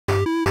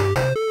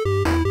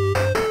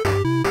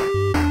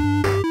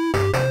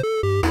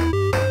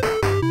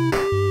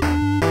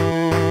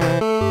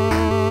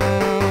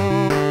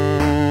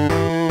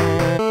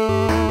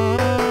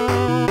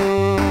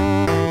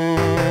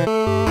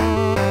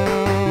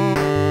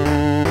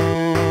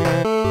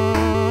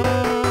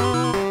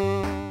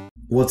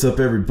What's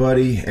up,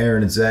 everybody?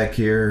 Aaron and Zach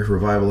here,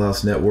 Revival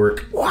House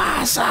Network.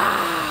 What's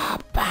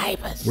up,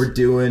 babies? We're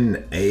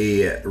doing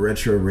a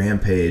retro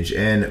Rampage,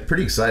 and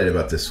pretty excited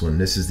about this one.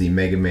 This is the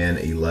Mega Man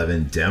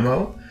 11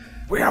 demo.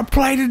 We're gonna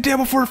play the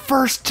demo for the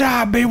first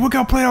time, baby. We're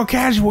gonna play it on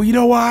casual. You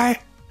know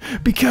why?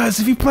 Because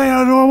if you play it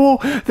on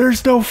normal,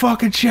 there's no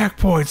fucking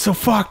checkpoints, so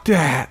fuck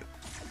that.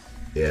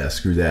 Yeah,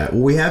 screw that.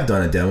 Well, we have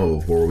done a demo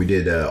before. We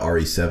did a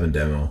RE7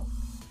 demo.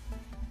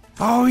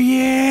 Oh,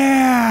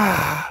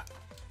 yeah.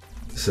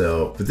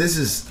 So, but this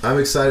is, I'm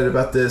excited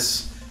about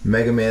this.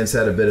 Mega Man's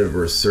had a bit of a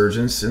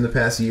resurgence in the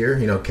past year.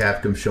 You know,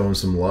 Capcom showing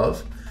some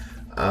love.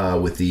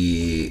 With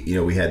the, you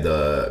know, we had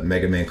the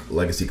Mega Man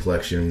Legacy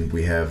Collection.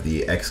 We have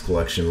the X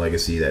Collection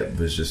Legacy that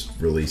was just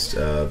released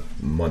a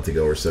month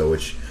ago or so,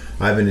 which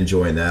I've been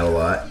enjoying that a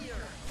lot.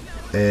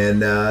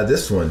 And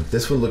this one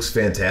looks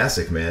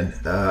fantastic, man.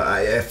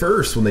 At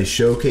first, when they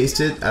showcased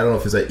it, I don't know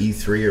if it was at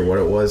E3 or what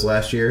it was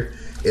last year,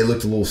 it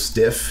looked a little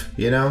stiff,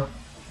 you know?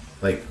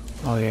 Like,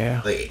 oh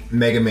yeah. Like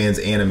Mega Man's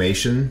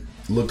animation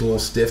looked a little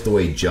stiff. The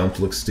way he jumped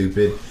looked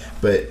stupid,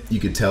 but you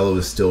could tell it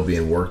was still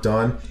being worked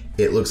on.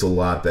 It looks a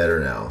lot better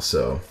now.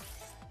 So,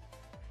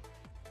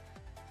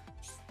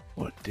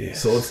 what this?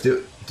 So let's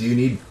do. Do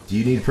you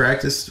need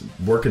practice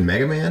working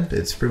Mega Man?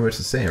 It's pretty much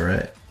the same,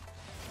 right?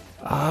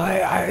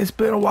 It's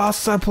been a while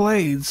since I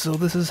played, so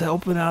this is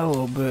helping out a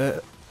little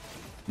bit.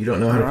 You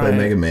don't know how to play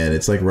Mega Man.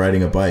 It's like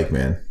riding a bike,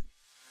 man.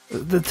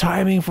 The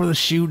timing for the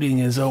shooting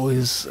is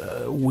always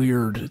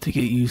weird to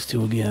get used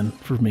to again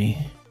for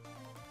me.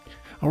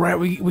 All right,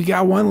 we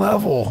got one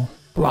level.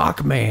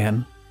 Block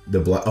Man.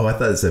 Oh, I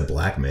thought it said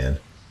Black Man.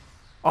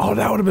 Oh,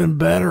 that would have been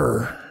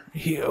better.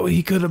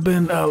 He could have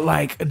been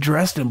like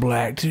dressed in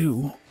black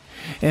too,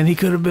 and he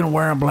could have been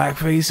wearing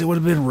blackface. It would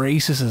have been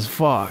racist as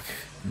fuck.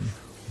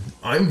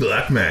 I'm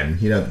Black Man.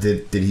 You know,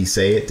 did he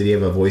say it? Did he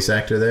have a voice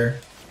actor there?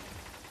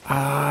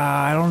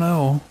 I don't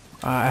know.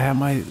 I have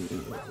my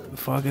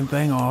fucking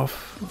thing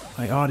off,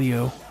 my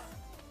audio.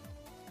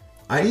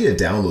 I need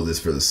to download this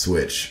for the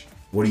Switch.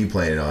 What are you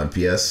playing it on?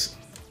 PS?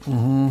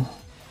 Mm-hmm.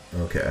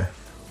 Okay.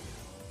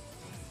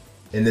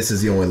 And this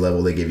is the only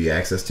level they give you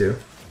access to?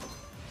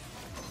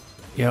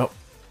 Yep.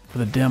 For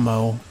the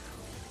demo.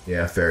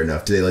 Yeah, fair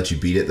enough. Do they let you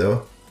beat it,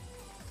 though?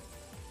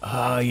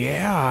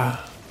 Yeah.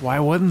 Why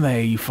wouldn't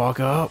they, you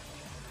fuck up?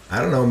 I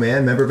don't know,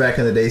 man. Remember back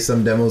in the day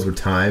some demos were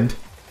timed?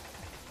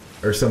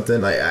 Or something?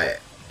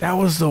 That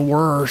was the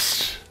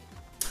worst.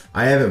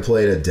 I haven't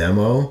played a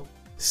demo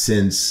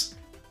since,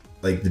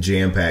 like, the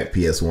Jam-Pack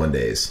PS1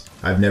 days.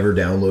 I've never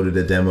downloaded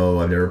a demo.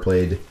 I've never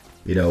played,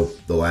 you know,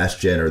 the last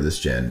gen or this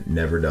gen.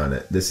 Never done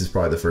it. This is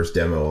probably the first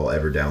demo I'll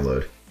ever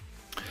download.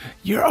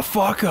 You're a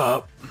fuck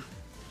up.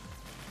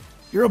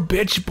 You're a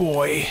bitch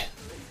boy.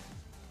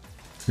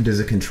 Does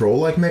it control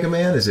like Mega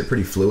Man? Is it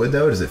pretty fluid,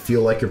 though? Does it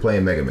feel like you're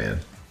playing Mega Man?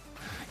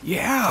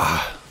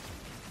 Yeah.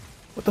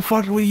 What the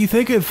fuck do you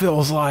think it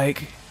feels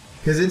like?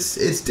 Because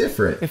it's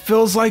different. It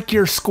feels like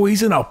you're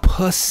squeezing a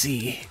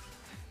pussy.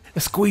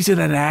 Squeezing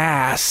an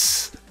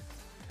ass.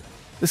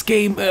 This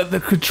game,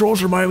 the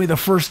controls remind me of the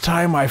first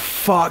time I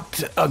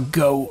fucked a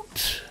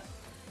goat.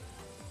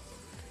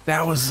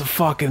 That was the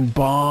fucking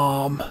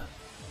bomb.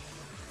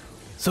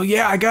 So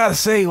yeah, I gotta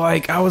say,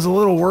 like, I was a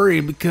little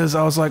worried because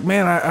I was like,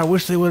 man, I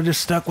wish they would have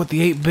just stuck with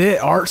the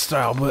 8-bit art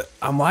style, but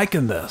I'm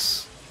liking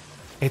this.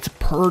 It's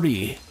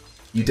pretty.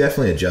 You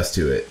definitely adjust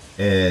to it,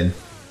 and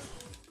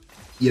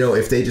you know,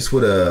 if they just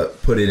would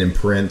have put it in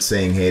print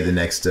saying, hey, the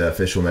next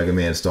official Mega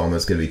Man installment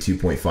is going to be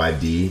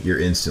 2.5D, you're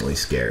instantly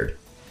scared.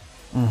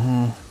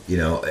 Mm-hmm. You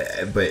know,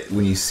 but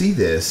when you see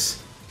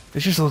this, it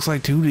just looks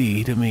like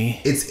 2D to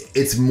me.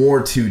 It's more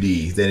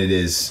 2D than it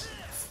is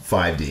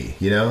 5D,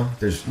 you know?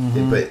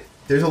 But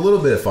there's a little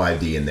bit of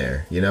 5D in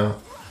there, you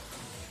know?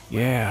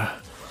 Yeah.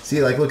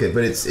 See, like, look at,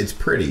 but it's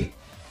pretty.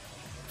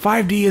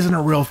 5D isn't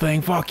a real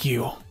thing. Fuck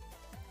you.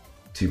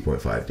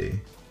 2.5D.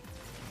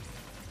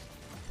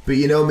 But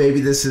you know,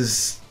 maybe this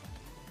is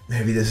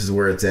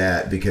where it's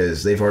at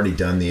because they've already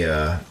done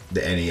the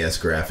NES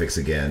graphics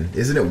again.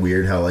 Isn't it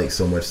weird how like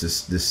so much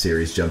this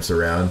series jumps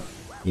around?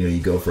 You know, you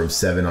go from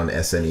 7 on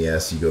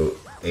SNES, you go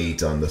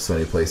 8 on the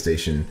Sony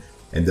PlayStation,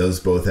 and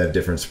those both have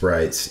different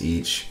sprites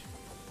each.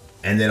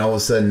 And then all of a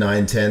sudden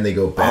 9, 10, they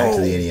go back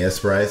to the NES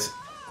sprites.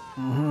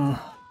 Mm-hmm.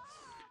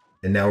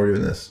 And now we're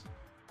doing this.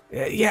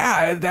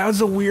 Yeah, that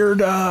was a weird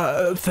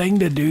thing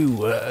to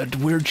do, a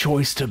weird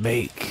choice to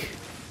make.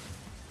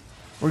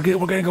 We're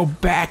gonna go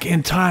back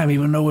in time,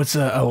 even though it's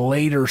a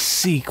later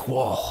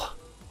sequel.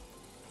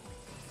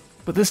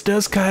 But this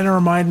does kind of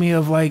remind me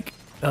of like,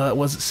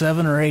 was it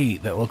 7 or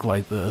 8 that looked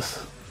like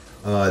this?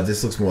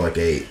 This looks more like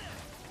 8.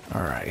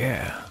 All right,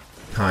 yeah.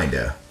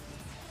 Kinda.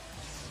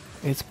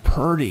 It's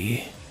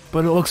pretty,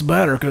 but it looks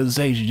better because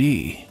it's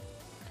HD.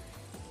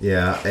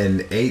 Yeah, and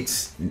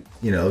 8's,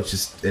 you know, it's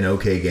just an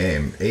okay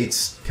game.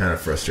 8's kind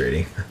of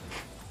frustrating.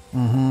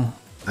 Mm-hmm.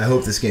 I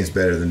hope this game's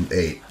better than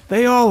 8.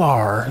 They all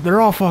are.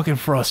 They're all fucking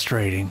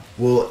frustrating.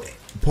 Well,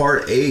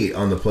 part 8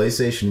 on the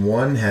PlayStation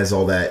 1 has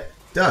all that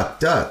Duck,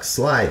 duck,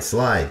 slide,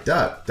 slide,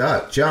 duck,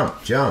 duck,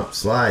 jump, jump,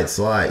 slide,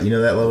 slide. You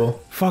know that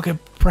level? Fucking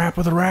Prap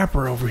with a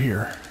rapper over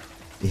here.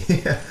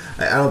 Yeah,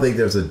 I don't think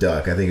there's a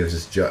duck. I think it was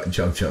just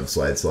jump, jump,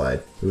 slide,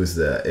 slide. It's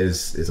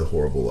a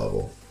horrible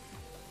level.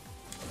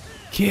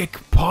 Kick,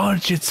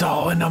 punch, it's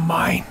all in the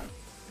mind.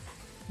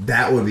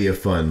 That would be a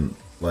fun,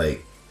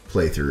 like,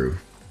 playthrough.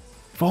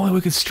 If only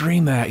we could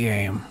stream that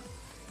game.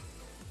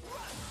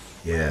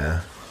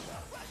 Yeah.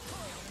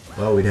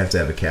 Well, we'd have to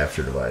have a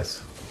capture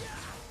device.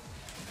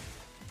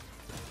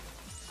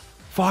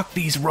 Fuck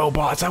these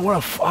robots. I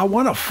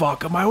wanna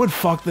fuck them. I would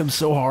fuck them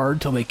so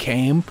hard till they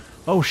came.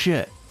 Oh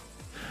shit.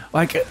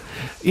 Like,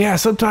 yeah,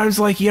 sometimes,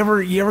 like, you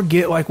ever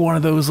get, like, one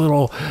of those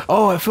little,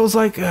 oh, it feels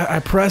like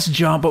I pressed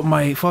jump, but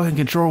my fucking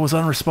controller was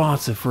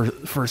unresponsive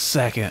for a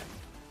second.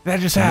 That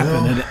just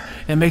happened, and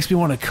it makes me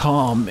want to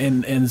come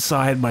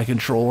inside my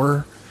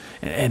controller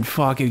and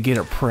fucking get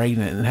it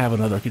pregnant and have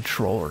another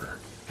controller.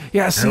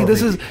 Yeah, see,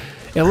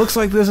 it looks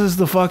like this is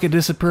the fucking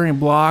disappearing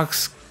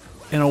blocks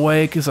in a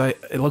way, because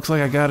it looks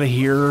like I gotta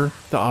hear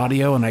the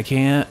audio and I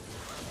can't,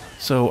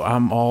 so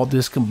I'm all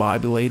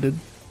discombobulated.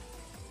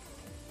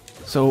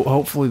 So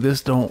hopefully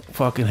this don't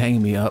fucking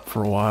hang me up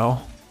for a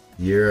while.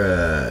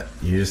 You're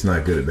just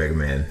not good at Mega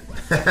Man.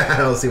 I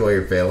don't see why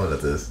you're failing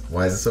at this.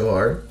 Why is it so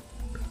hard?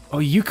 Oh,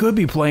 you could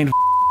be playing.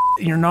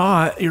 You're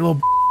not. You're a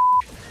little.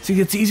 See,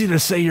 it's easy to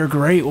say you're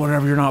great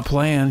whenever you're not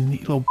playing. You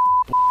little.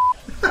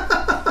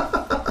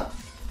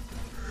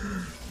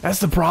 That's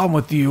the problem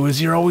with you,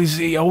 is you're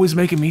always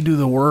making me do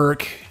the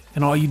work,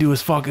 and all you do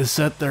is fucking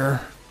sit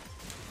there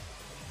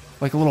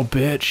like a little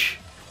bitch.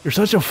 You're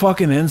such a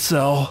fucking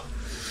incel.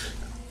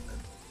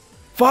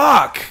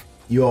 Fuck!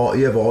 You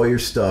have all your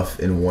stuff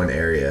in one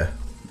area.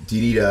 Do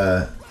you need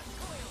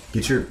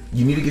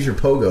you need to get your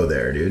pogo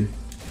there, dude.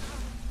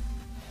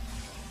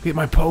 Get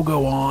my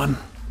pogo on.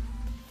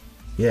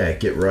 Yeah,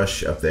 get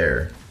Rush up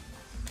there.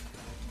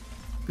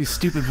 These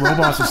stupid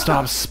robots will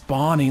stop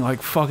spawning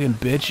like fucking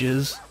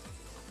bitches.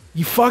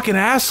 You fucking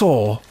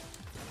asshole.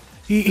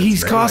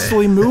 He's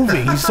constantly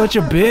moving. He's such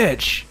a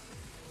bitch.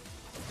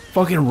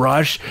 Fucking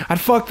Rush. I'd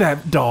fuck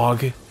that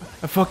dog.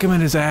 I'd fuck him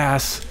in his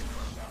ass.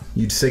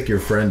 You'd sick your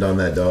friend on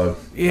that dog.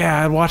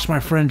 Yeah, I'd watch my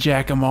friend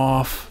jack him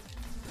off.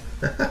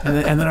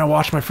 and then I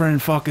watch my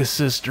friend fuck his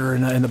sister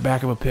in the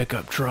back of a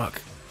pickup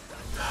truck.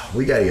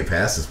 We gotta get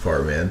past this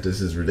part, man.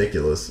 This is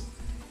ridiculous.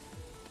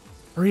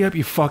 Hurry up,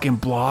 you fucking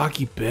block,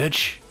 you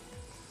bitch.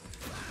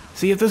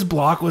 See, if this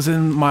block was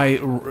in my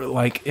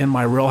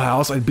real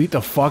house, I'd beat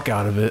the fuck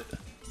out of it.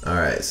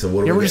 Alright, so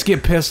what do you ever just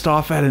get pissed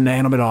off at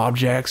inanimate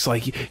objects?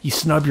 Like, you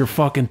snub your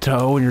fucking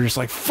toe and you're just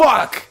like,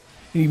 fuck!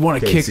 And you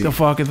want to kick the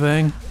fucking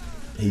thing?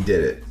 He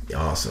did it.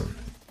 Awesome.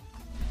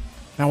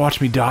 Now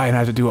watch me die and I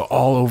have to do it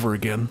all over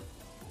again.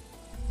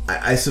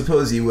 I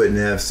suppose you wouldn't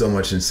have so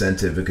much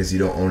incentive because you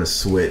don't own a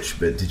Switch,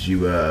 but did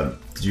you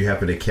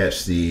happen to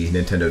catch the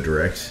Nintendo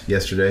Direct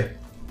yesterday?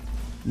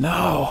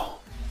 No.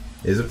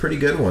 It was a pretty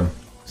good one.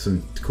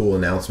 Some cool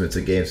announcements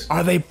at games.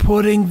 Are they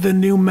putting the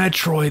new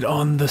Metroid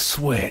on the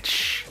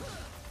Switch?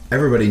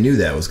 Everybody knew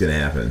that was going to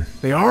happen.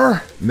 They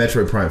are?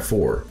 Metroid Prime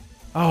 4.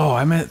 Oh,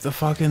 I meant the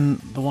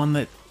one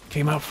that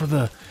came out for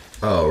the...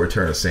 Oh,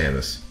 Return of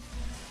Samus.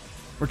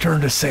 Return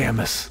to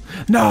Samus.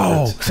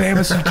 No!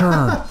 Samus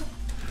Return.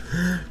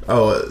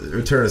 Oh,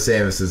 Return of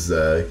Samus is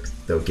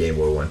the Game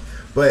Boy one.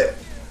 But,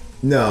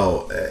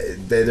 no,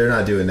 they're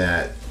not doing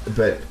that.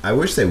 But I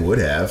wish they would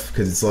have,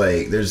 because it's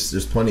like,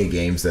 there's plenty of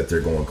games that they're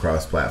going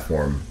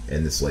cross-platform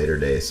in this later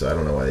day, so I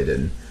don't know why they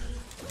didn't.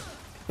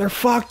 They're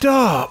fucked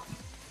up.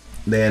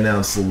 They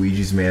announced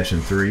Luigi's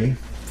Mansion 3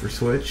 for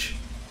Switch.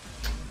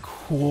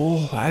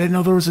 Cool. I didn't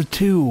know there was a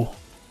 2.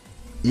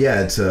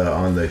 Yeah, it's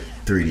on the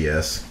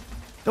 3DS.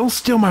 Don't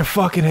steal my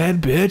fucking head,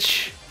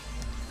 bitch.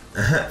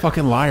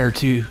 Fucking liar,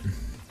 too.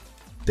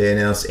 They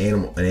announced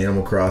an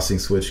Animal Crossing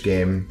Switch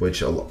game,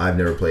 which I've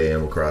never played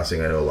Animal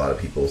Crossing. I know a lot of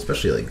people,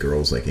 especially like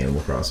girls, like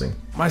Animal Crossing.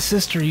 My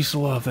sister used to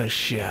love that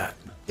shit.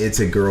 It's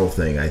a girl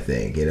thing, I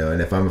think, you know.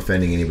 And if I'm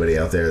offending anybody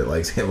out there that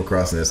likes Animal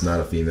Crossing that's not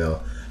a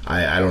female,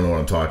 I don't know what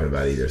I'm talking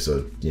about either.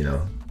 So, you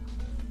know,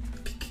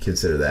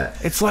 consider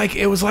that. It's like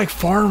it was like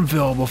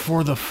Farmville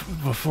before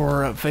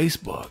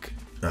Facebook.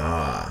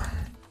 Ah.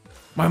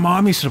 My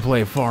mom used to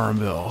play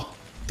Farmville.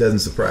 Doesn't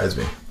surprise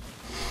me.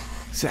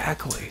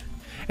 Exactly.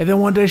 And then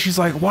one day she's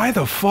like, why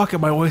the fuck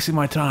am I wasting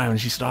my time?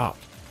 And she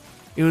stopped.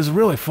 It was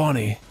really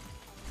funny.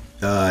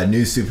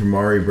 New Super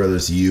Mario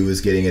Bros. U is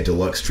getting a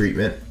deluxe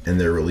treatment, and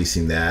they're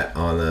releasing that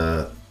on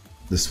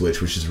the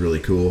Switch, which is really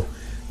cool.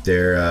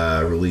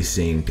 They're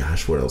releasing,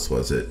 gosh, what else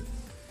was it?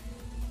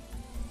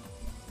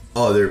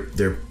 Oh,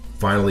 they're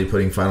finally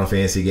putting Final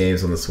Fantasy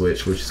games on the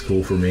Switch, which is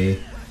cool for me.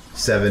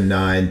 7,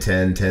 9,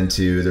 10,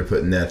 10-2. They're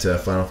putting that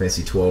Final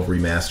Fantasy 12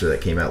 remaster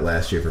that came out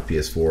last year for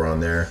PS4 on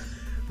there.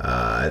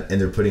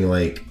 And they're putting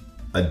like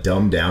a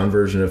dumbed down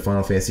version of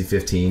Final Fantasy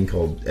 15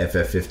 called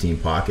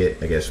FF15 Pocket,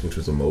 I guess, which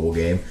was a mobile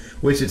game,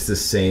 which it's the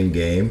same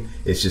game.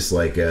 It's just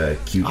like a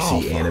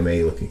cutesy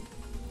anime looking.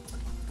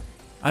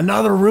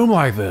 Another room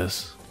like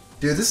this.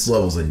 Dude, this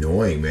level's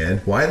annoying, man.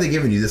 Why are they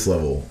giving you this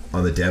level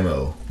on the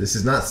demo? This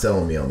is not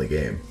selling me on the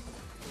game.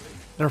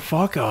 They're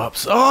fuck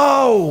ups.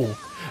 Oh!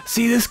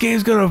 See, this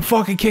game's gonna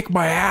fucking kick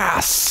my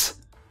ass.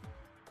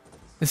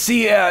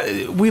 See,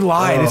 we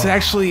lied. Oh.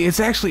 It's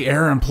actually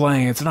Aaron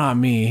playing. It's not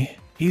me.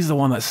 He's the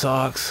one that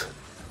sucks.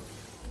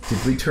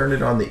 Did we turn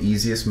it on the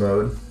easiest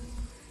mode?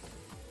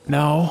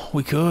 No,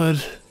 we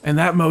could. In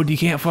that mode, you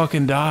can't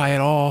fucking die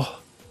at all.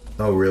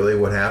 Oh, really?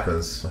 What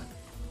happens?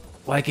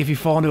 Like, if you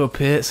fall into a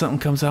pit, something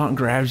comes out and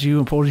grabs you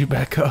and pulls you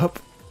back up.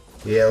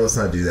 Yeah, let's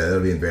not do that.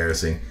 That'll be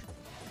embarrassing.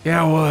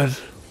 Yeah, it would.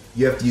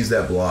 You have to use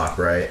that block,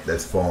 right?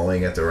 That's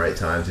falling at the right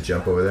time to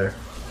jump over there?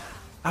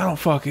 I don't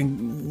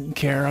fucking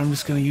care. I'm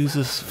just gonna use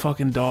this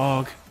fucking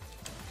dog.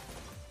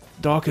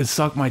 Dog can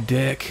suck my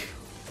dick.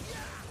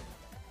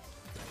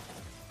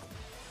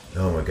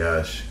 Oh my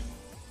gosh.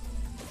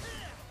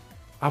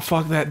 I'll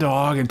fuck that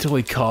dog until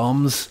he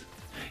comes.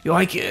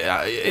 Like,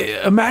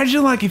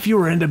 imagine like if you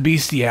were into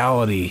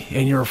bestiality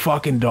and you're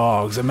fucking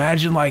dogs.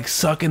 Imagine like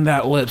sucking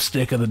that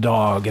lipstick of the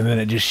dog and then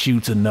it just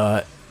shoots a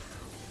nut.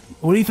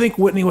 What do you think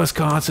Whitney,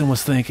 Wisconsin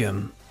was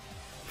thinking?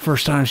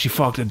 First time she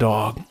fucked a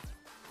dog.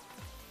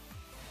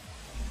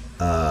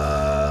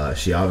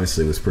 She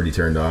obviously was pretty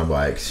turned on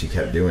by it because she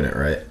kept doing it,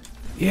 right?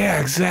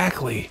 Yeah,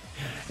 exactly.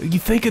 You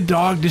think a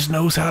dog just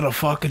knows how to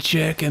fuck a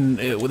chick and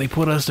they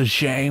put us to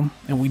shame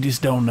and we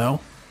just don't know?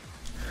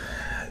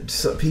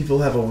 Some people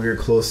have a weird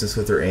closeness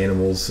with their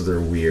animals, so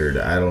they're weird.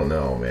 I don't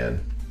know,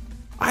 man.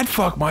 I'd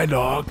fuck my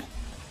dog.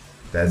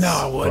 That's No,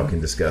 I wouldn't.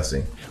 fucking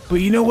disgusting. But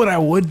you know what I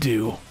would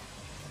do?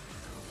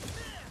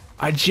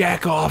 I'd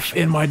jack off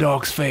in my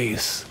dog's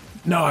face.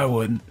 No, I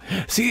wouldn't.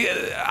 See,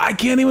 I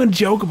can't even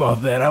joke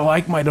about that. I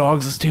like my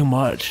dogs it's too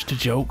much to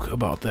joke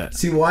about that.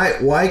 See,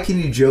 why can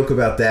you joke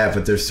about that,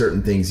 but there's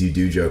certain things you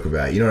do joke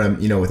about? You know what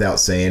I'm, without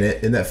saying it.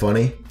 Isn't that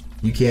funny?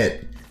 You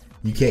can't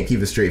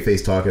keep a straight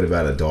face talking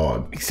about a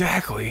dog.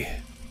 Exactly.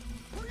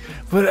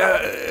 But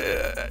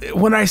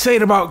when I say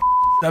it about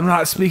I'm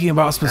not speaking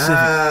about specific.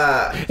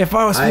 If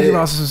I was speaking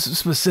about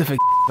specific,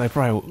 I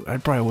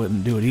probably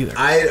wouldn't do it either.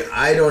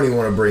 I don't even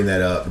want to bring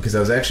that up because I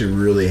was actually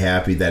really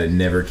happy that it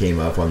never came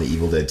up on the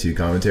Evil Dead 2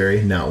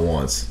 commentary, not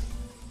once.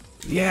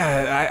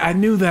 Yeah, I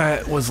knew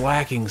that was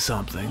lacking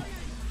something.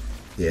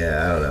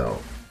 Yeah, I don't know.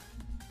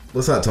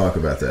 Let's not talk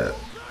about that.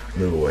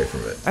 Move away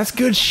from it. That's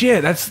good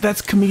shit. That's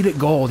comedic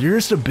gold. You're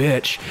just a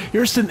bitch.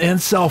 You're just an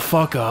incel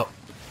fuck up.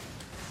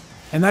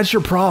 And that's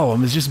your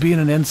problem, is just being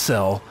an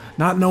incel.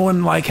 Not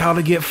knowing, like, how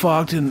to get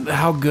fucked and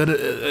how good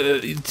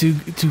to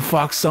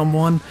fuck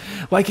someone.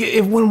 Like,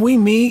 when we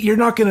meet, you're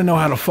not going to know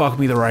how to fuck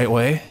me the right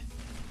way.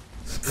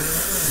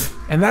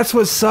 And that's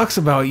what sucks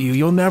about you.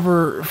 You'll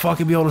never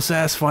fucking be able to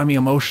satisfy me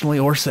emotionally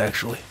or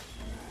sexually.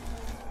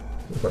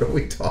 What are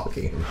we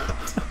talking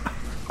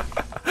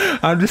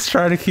about? I'm just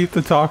trying to keep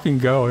the talking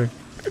going.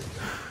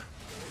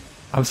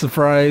 I'm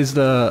surprised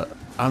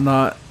I'm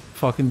not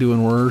fucking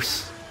doing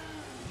worse.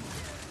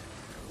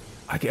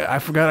 I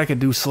forgot I could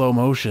do slow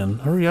motion.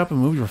 Hurry up and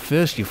move your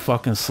fist, you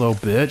fucking slow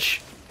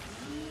bitch.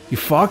 You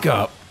fuck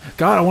up.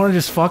 God, I want to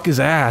just fuck his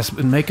ass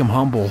and make him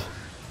humble.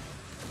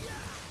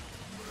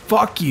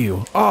 Fuck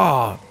you.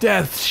 Oh,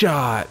 death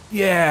shot.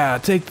 Yeah,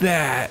 take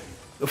that.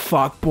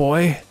 Fuck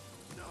boy.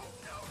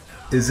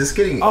 Is this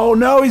getting... Oh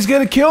no, he's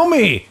gonna kill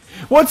me.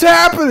 What's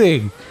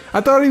happening?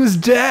 I thought he was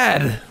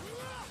dead.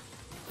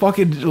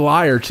 Fucking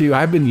liar too.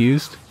 I've been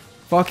used.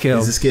 Fuck him.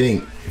 Is this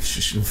getting...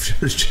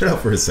 Shut up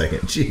for a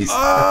second. Jeez.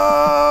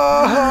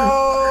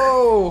 Oh!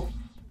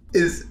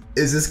 Is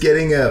this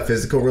getting a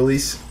physical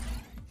release?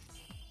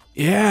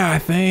 Yeah, I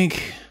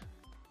think.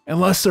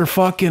 Unless they're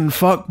fucking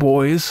fuck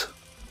boys.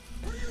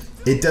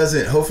 It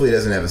doesn't... Hopefully it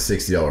doesn't have a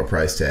 $60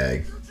 price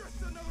tag.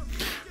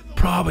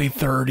 Probably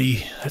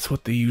 30. That's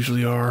what they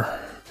usually are.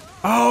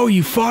 Oh,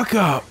 you fuck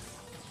up.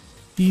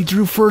 He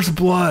drew first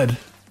blood.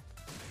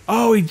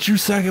 Oh, he drew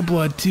second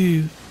blood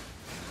too.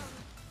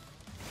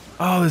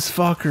 Oh, this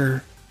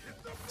fucker.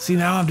 See,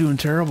 now I'm doing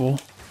terrible.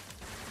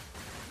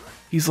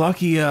 He's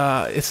lucky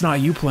it's not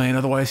you playing,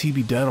 otherwise he'd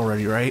be dead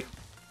already, right?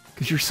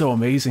 Because you're so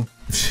amazing.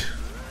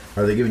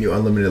 Are they giving you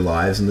unlimited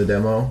lives in the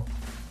demo?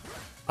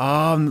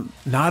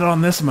 Not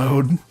on this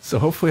mode, so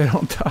hopefully I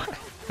don't die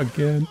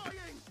again.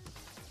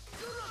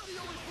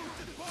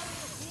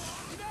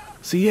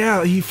 So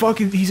yeah,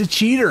 he's a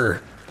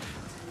cheater.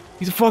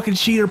 He's a fucking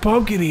cheater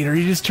pumpkin eater.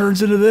 He just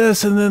turns into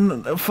this and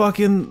then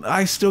fucking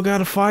I still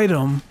gotta fight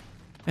him.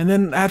 And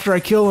then after I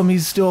kill him,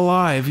 he's still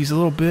alive. He's a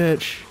little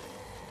bitch.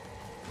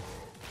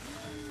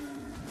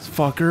 This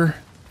fucker.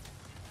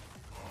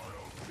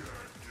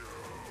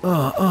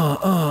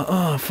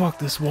 Fuck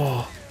this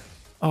wall.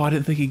 Oh, I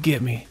didn't think he'd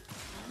get me.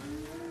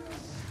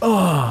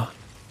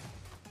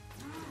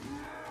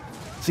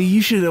 See,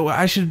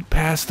 I should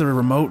pass the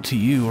remote to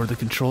you, or the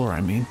controller,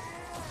 I mean.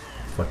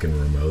 Fucking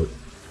remote.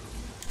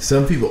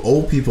 Some people,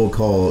 old people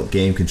call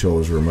game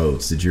controllers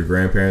remotes. Did your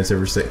grandparents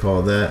ever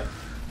call it that?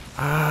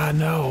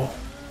 No.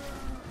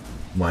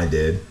 Mine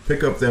did.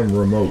 Pick up them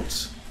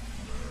remotes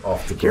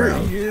off the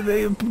ground.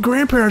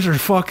 Grandparents are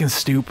fucking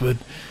stupid.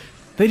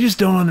 They just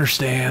don't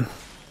understand.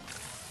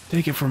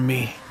 Take it from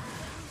me.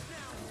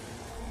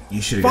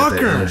 You should have got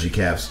that energy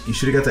caps. You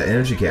should have got that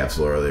energy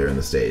capsule earlier in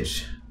the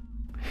stage.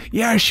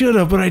 Yeah, I should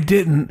have, but I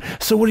didn't.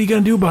 So what are you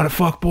gonna do about it,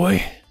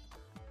 fuckboy?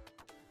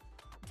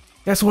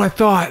 That's what I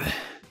thought.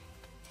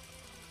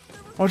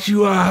 Why don't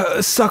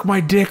you suck my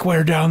dick while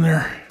you're down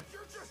there?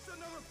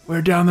 While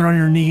you're down there on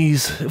your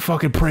knees,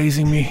 fucking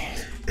praising me.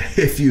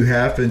 If you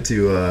happen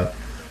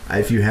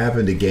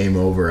to game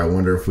over, I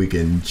wonder if we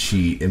can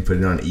cheat and put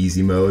it on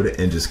easy mode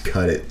and just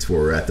cut it to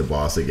where we're at the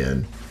boss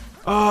again.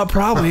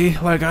 Probably.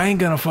 Like, I ain't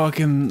gonna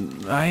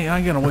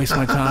waste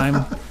my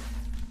time.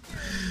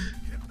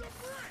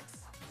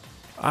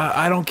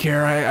 I don't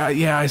care.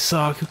 Yeah, I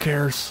suck. Who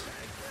cares?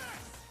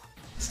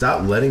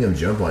 Stop letting him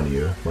jump on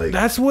you. Like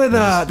that's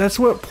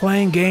what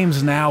playing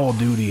games now will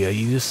do to you.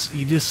 You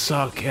just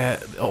suck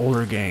at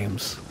older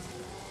games,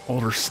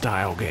 older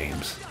style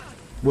games.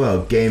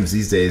 Well, games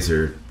these days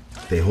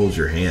they hold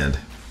your hand.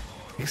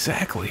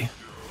 Exactly.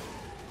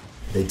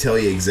 They tell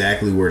you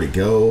exactly where to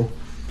go.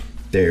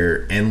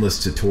 They're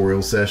endless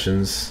tutorial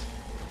sessions.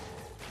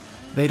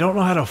 They don't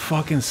know how to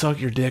fucking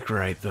suck your dick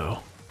right, though.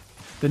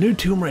 The new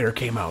Tomb Raider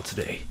came out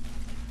today.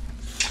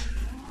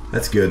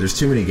 That's good. There's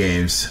too many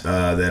games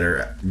that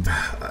are...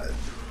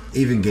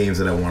 even games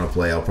that I want to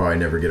play, I'll probably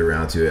never get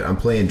around to it. I'm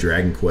playing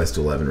Dragon Quest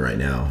XI right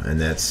now, and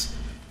that's...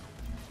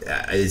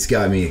 it's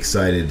got me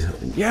excited.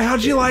 Yeah,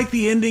 how'd you like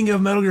the ending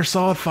of Metal Gear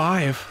Solid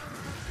 5?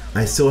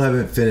 I still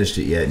haven't finished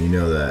it yet, and you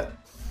know that.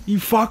 You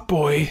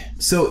fuckboy.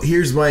 So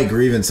here's my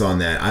grievance on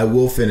that. I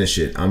will finish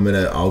it.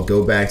 I'll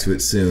go back to it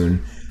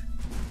soon.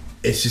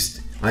 It's just...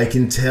 I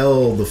can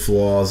tell the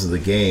flaws of the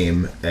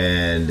game,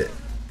 and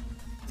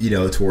you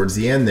know, towards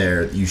the end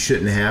there, you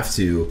shouldn't have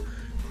to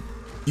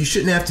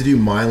do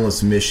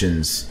mindless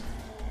missions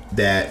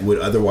that would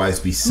otherwise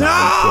be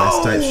side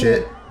quest type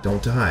shit.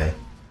 Don't die.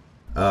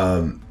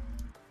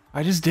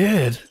 I just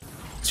did.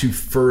 To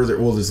further,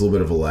 well, there's a little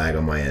bit of a lag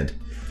on my end,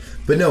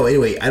 but no.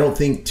 Anyway, I don't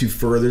think to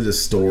further the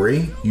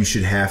story, you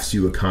should have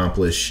to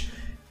accomplish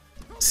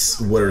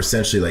what are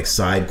essentially like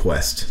side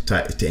quest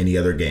type to any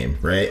other game,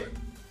 right?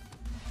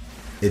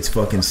 It's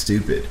fucking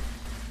stupid.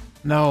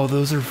 No,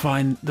 those are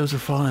fine. Those are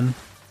fun.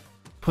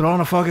 Put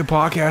on a fucking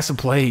podcast and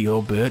play it, you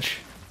old bitch.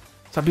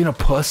 Stop being a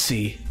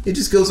pussy. It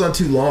just goes on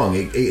too long.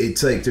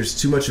 It's like there's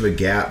too much of a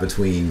gap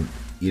between,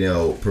 you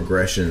know,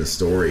 progression and the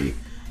story.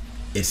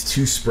 It's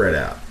too spread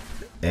out.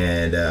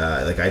 And,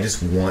 like, I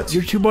just want to...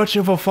 You're too much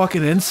of a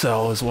fucking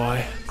incel is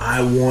why.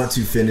 I want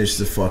to finish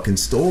the fucking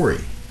story.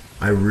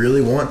 I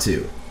really want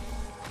to.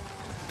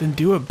 Then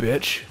do it,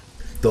 bitch.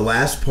 The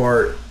last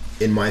part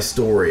in my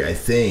story, I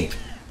think,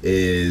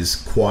 is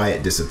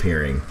Quiet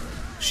disappearing.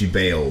 She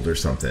bailed or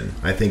something.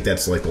 I think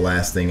that's like the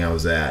last thing I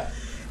was at.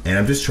 And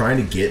I'm just trying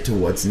to get to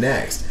what's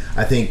next.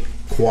 I think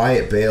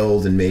Quiet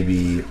bailed and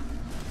maybe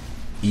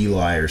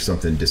Eli or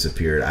something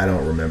disappeared. I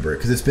don't remember it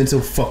because it's been so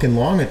fucking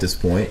long at this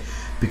point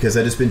because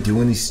I've just been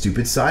doing these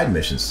stupid side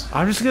missions.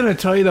 I'm just gonna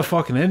tell you the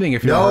fucking ending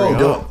if you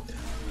don't.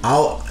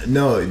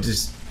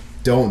 Just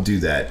don't do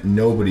that.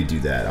 Nobody do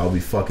that. I'll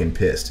be fucking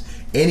pissed.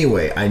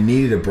 Anyway, I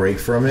needed a break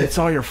from it. It's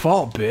all your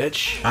fault,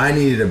 bitch. I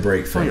needed a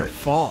break from it. It's all your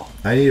fault.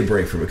 I need a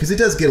break from it because it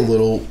does get a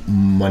little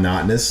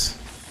monotonous,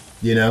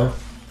 you know?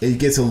 It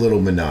gets a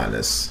little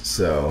monotonous,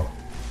 so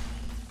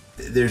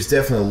there's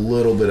definitely a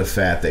little bit of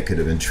fat that could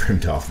have been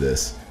trimmed off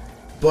this.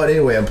 But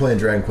anyway, I'm playing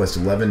Dragon Quest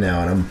XI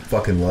now, and I'm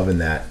fucking loving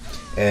that.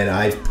 And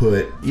I've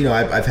put, you know,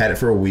 I've had it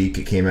for a week.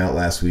 It came out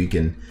last week,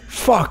 and...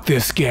 Fuck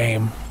this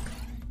game.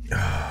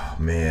 Oh,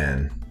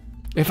 man.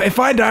 If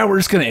I die, we're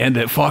just gonna end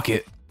it. Fuck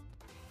it.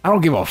 I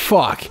don't give a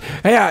fuck.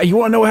 Hey, you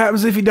want to know what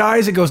happens if he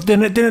dies? It goes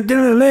din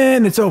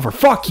and it's over.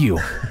 Fuck you.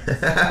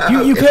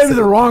 You came to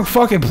the wrong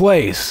fucking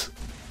place.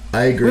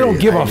 I agree. We don't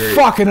give a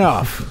fuck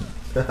enough.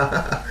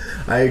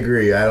 I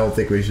agree. I don't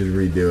think we should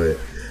redo it.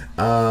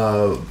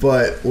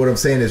 But what I'm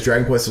saying is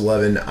Dragon Quest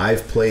XI,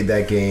 I've played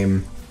that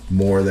game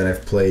more than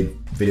I've played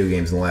video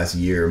games in the last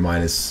year,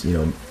 minus, you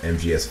know,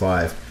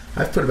 MGS5.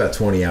 I've put about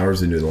 20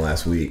 hours into it in the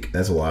last week.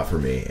 That's a lot for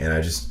me. And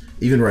I just...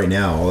 Even right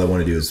now, all I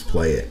want to do is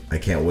play it. I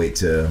can't wait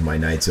till my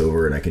night's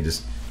over and I can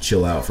just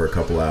chill out for a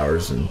couple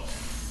hours and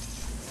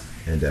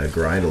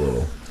grind a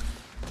little.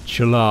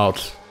 Chill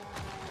out.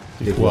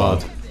 Dick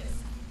Wad.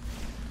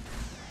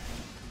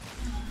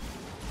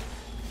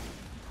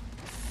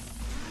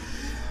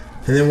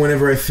 And then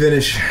whenever I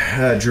finish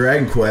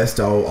Dragon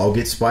Quest, I'll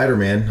get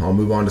Spider-Man. I'll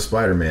move on to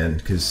Spider-Man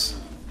because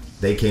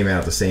they came out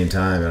at the same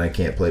time and I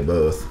can't play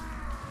both.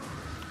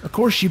 Of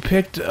course, you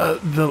picked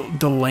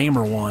the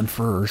lamer one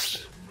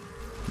first.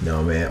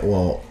 No, man.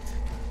 Well,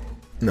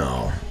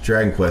 no.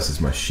 Dragon Quest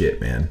is my shit,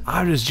 man.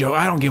 I'm just joking.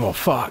 I don't give a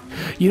fuck.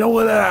 You know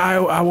what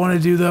I want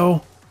to do,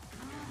 though?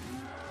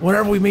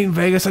 Whenever we meet in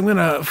Vegas, I'm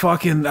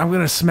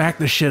gonna smack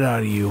the shit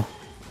out of you.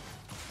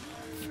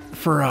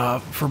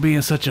 For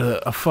being such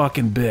a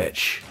fucking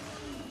bitch.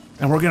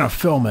 And we're gonna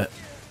film it.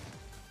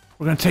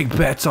 We're gonna take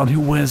bets on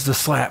who wins the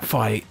slap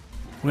fight.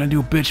 We're gonna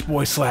do a bitch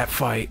boy slap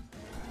fight.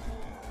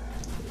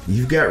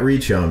 You've got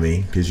reach on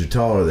me, because you're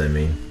taller than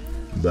me.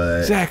 But...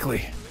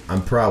 Exactly.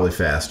 I'm probably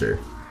faster,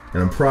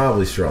 and I'm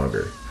probably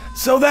stronger.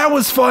 So that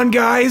was fun,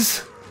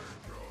 guys.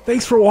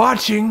 Thanks for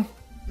watching.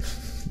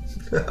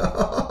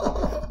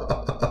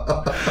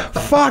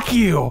 Fuck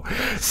you.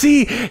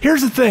 See,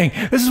 here's the thing.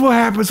 This is what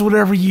happens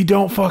whenever you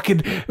don't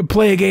fucking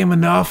play a game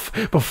enough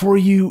before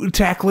you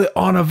tackle it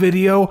on a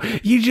video.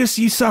 You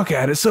suck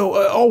at it. So,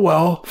 oh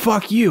well,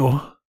 fuck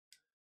you.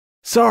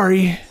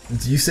 Sorry.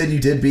 You said you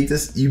did beat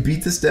this? You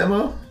beat this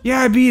demo?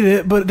 Yeah, I beat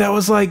it, but that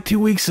was like 2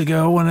 weeks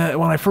ago when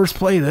I first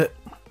played it.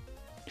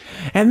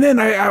 And then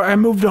I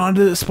moved on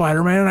to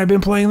Spider-Man, and I've been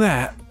playing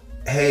that.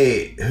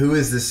 Hey, who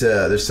is this?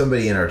 There's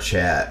somebody in our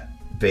chat.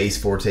 Base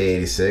Forte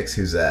 86.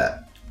 Who's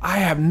that? I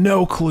have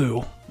no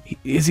clue.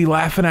 Is he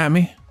laughing at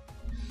me?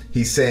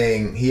 He's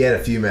saying, he had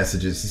a few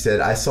messages. He said,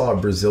 I saw a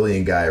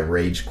Brazilian guy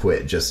rage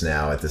quit just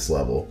now at this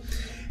level.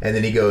 And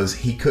then he goes,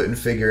 he couldn't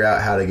figure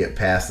out how to get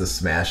past the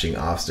smashing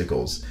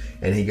obstacles.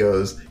 And he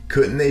goes,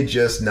 couldn't they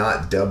just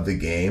not dub the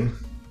game?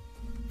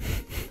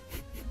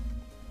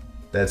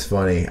 That's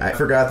funny. I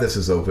forgot this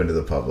was open to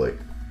the public.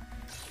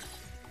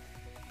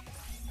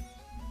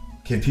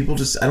 Can people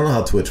just... I don't know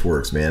how Twitch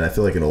works, man. I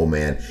feel like an old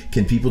man.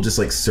 Can people just,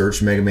 like,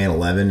 search Mega Man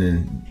 11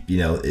 and, you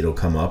know, it'll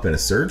come up in a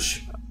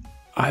search?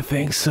 I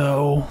think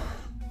so.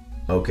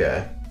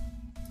 Okay.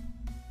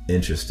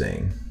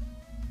 Interesting.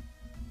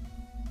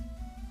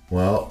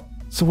 Well...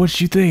 So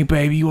what you think,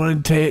 baby? You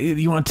want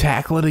to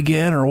tackle it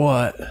again, or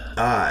what?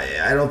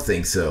 I don't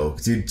think so.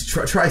 Dude,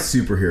 try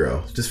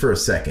Superhero. Just for a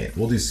second.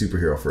 We'll do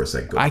Superhero for a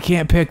second. I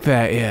can't pick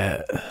that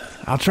yet.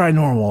 I'll try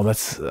normal.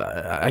 That's...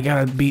 I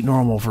gotta beat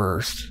normal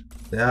first.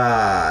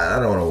 I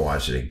don't want to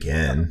watch it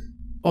again.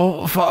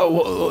 Oh,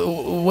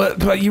 what?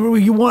 But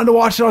you wanted to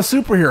watch it on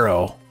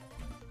Superhero.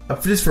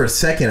 Just for a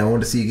second, I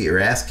wanted to see you get your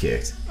ass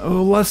kicked.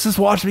 Oh, let's just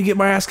watch me get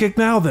my ass kicked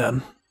now,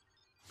 then.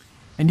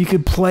 And you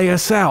could play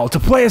us out. To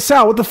play us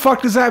out? What the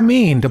fuck does that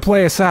mean, to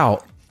play us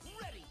out?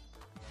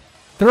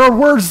 There are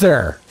words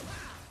there.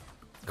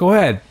 Go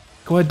ahead.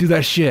 Go ahead, do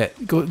that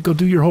shit. Go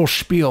do your whole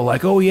spiel.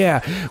 Like, oh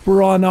yeah,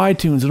 we're on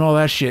iTunes and all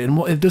that shit.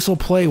 And this will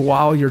play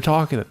while you're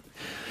talking.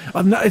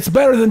 It's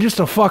better than just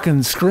a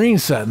fucking screen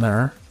sitting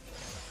there.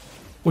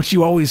 Which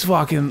you always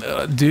fucking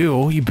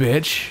do, you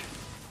bitch.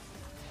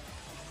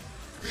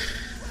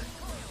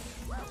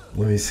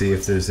 Let me see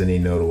if there's any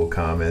notable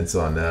comments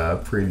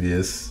on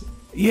previous...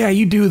 Yeah,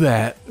 you do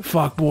that,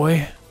 fuck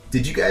boy.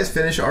 Did you guys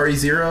finish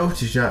RE0?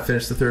 Did you not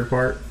finish the third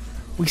part?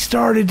 We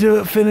started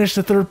to finish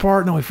the third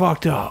part and then we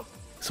fucked up.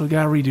 So we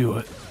gotta redo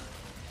it.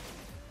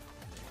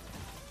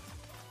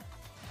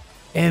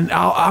 And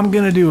I'm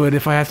gonna do it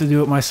if I have to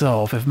do it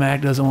myself. If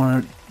Mac doesn't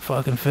want to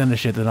fucking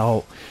finish it, then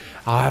I'll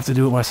have to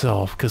do it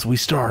myself, because we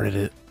started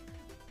it.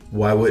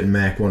 Why wouldn't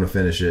Mac want to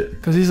finish it?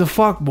 Because he's a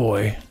fuck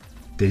boy.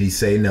 Did he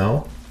say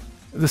no?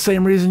 The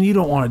same reason you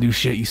don't want to do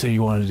shit you say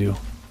you want to do.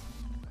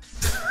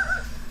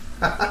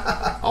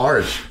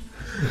 Harsh.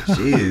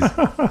 Jeez.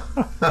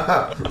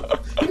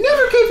 You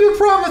never keep your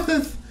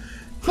promises.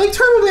 Like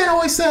Turbo Man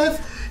always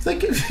says. It's like,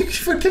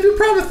 keep your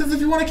promises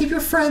if you want to keep your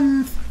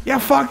friends. Yeah,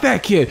 fuck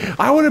that kid.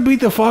 I would have beat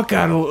the fuck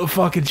out of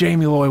fucking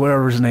Jamie Lloyd,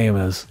 whatever his name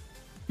is.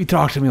 He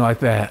talked to me like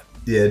that.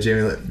 Yeah,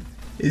 Jamie Lloyd.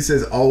 He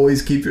says,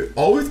 always keep your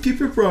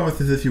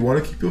promises if you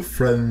want to keep your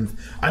friends.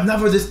 I'm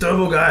never this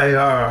Turbo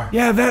guy.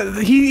 Yeah,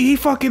 that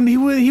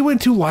he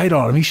went too light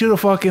on him. He should have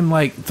fucking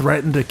like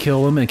threatened to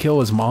kill him and kill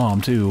his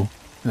mom too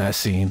in that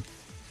scene.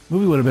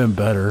 Movie would have been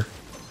better.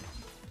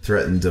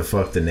 Threatened to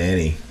fuck the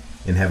nanny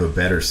and have a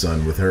better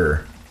son with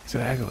her.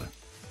 Exactly.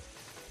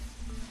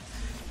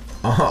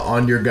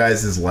 On your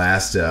guys'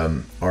 last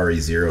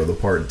RE0, the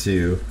part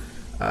 2,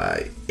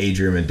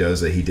 Adrian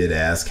Mendoza, he did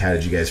ask, how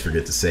did you guys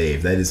forget to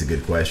save? That is a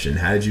good question.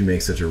 How did you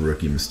make such a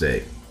rookie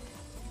mistake?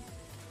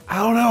 I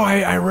don't know.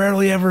 I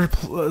rarely ever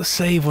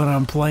save when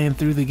I'm playing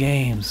through the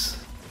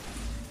games.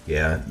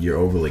 Yeah, you're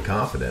overly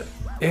confident.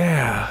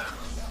 Yeah.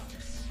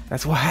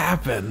 That's what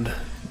happened.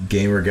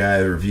 Gamer Guy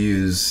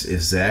reviews,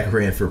 if Zach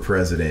ran for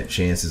president,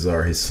 chances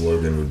are his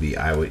slogan would be,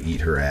 I would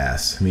eat her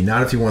ass. I mean,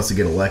 not if he wants to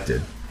get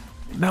elected.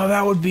 No,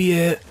 that would be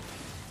it.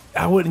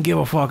 I wouldn't give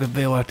a fuck if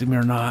they elected me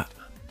or not.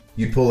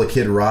 You'd pull a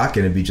Kid Rock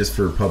and it'd be just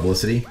for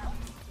publicity?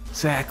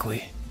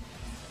 Exactly.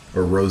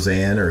 Or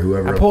Roseanne or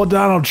whoever. I pulled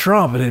Donald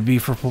Trump and it'd be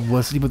for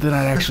publicity, but then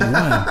I'd actually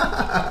win.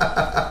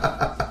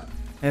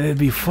 And it'd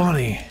be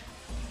funny.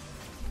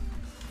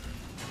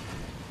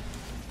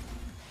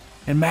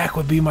 And Mac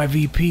would be my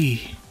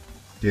VP.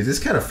 Dude, this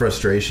kind of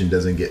frustration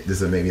doesn't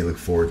make me look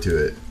forward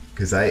to it.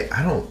 Because I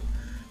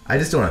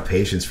just don't have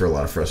patience for a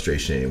lot of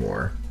frustration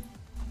anymore.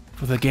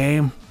 For the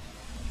game?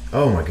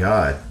 Oh my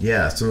god.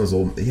 Yeah, some of those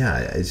old... Yeah,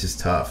 it's just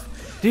tough.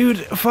 Dude,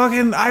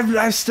 fucking...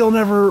 I've still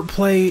never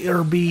played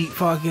or beat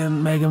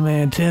fucking Mega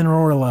Man 10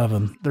 or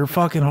 11. They're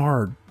fucking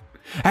hard.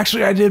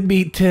 Actually, I did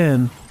beat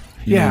 10.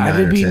 Yeah, I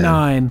did beat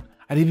 9.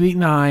 I did beat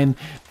 9.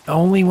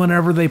 Only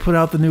whenever they put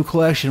out the new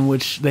collection,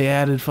 which they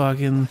added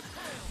fucking...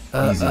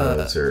 Easy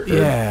modes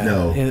yeah.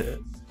 No.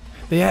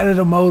 They added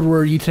a mode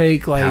where you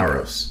take like...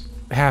 Power-ups.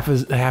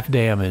 Half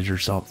damage or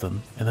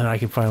something. And then I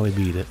can finally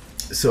beat it.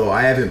 So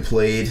I haven't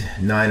played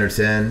 9 or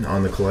 10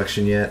 on the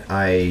collection yet.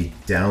 I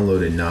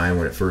downloaded 9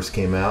 when it first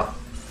came out,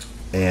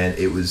 and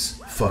it was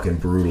fucking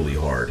brutally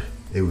hard.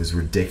 It was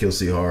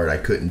ridiculously hard. I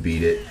couldn't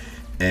beat it.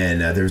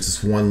 And there was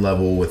this one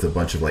level with a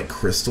bunch of like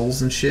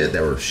crystals and shit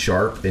that were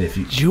sharp. And if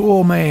you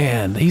Jewel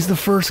Man, he's the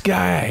first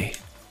guy.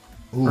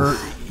 Oof, or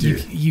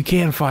dude. you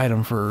can fight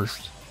him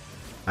first.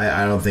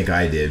 I don't think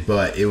I did,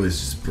 but it was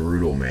just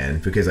brutal, man.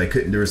 Because I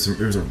couldn't. There was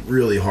a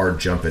really hard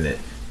jump in it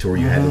to where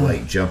you had to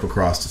like jump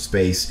across the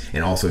space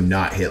and also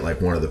not hit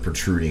like one of the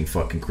protruding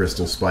fucking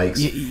crystal spikes.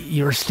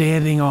 You were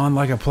standing on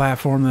like a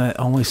platform that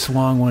only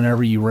swung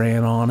whenever you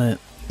ran on it.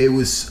 It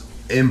was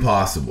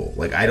impossible.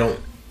 Like I don't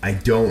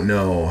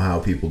know how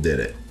people did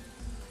it.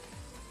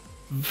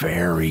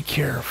 Very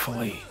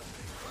carefully.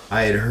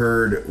 I had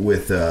heard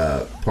with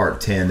part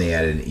 10 they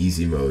added an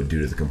easy mode due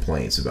to the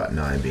complaints about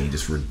 9 being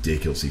just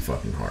ridiculously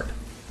fucking hard.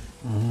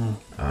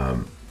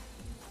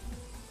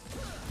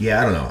 Yeah,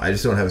 I don't know. I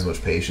just don't have as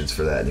much patience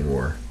for that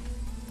anymore.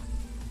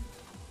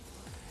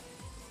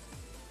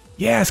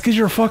 Yeah, it's because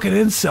you're a fucking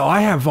incel.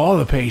 I have all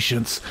the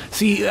patience.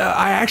 See,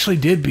 I actually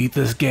did beat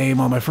this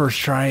game on my first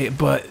try,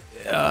 but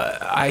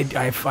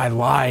I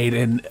lied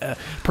and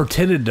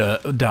pretended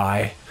to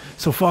die.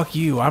 So fuck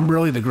you. I'm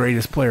really the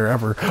greatest player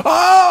ever.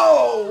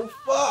 Oh,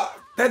 fuck.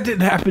 That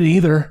didn't happen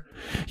either.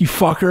 You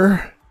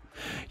fucker.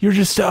 You're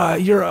just,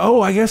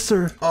 oh, I guess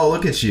there... Oh,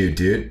 look at you,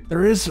 dude.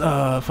 There is,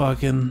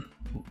 fucking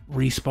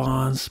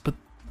respawns, but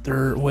there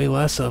are way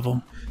less of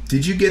them.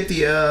 Did you get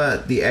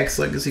the X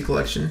Legacy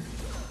Collection?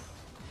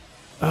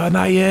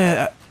 Not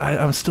yet.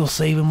 I'm still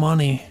saving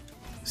money.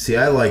 See,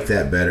 I like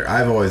that better.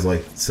 I've always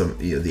liked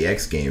the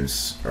X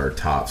games are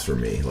tops for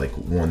me. Like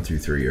 1 through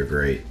 3 are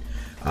great.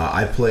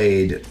 I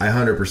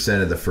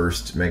 100% of the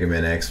first Mega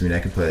Man X. I mean, I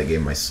can play that game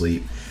in my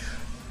sleep.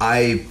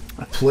 I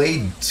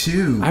played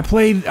 2. I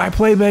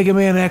played Mega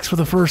Man X for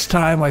the first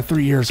time like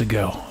 3 years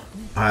ago.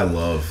 I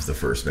love the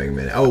first Mega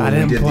Man. Oh, I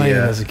didn't play it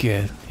as a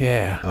kid.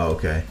 Yeah. Oh,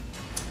 okay.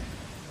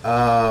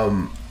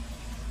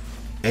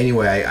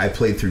 Anyway, I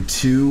played through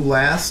 2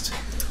 last,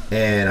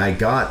 and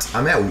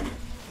I'm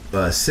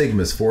at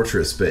Sigma's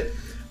Fortress, but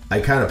I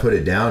kind of put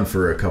it down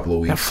for a couple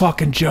of weeks. That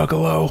fucking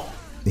juggalo.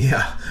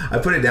 Yeah, I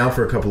put it down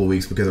for a couple of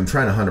weeks because I'm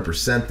trying to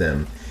 100%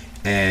 them,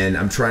 and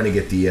I'm trying to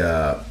get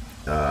the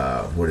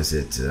what is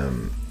it?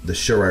 The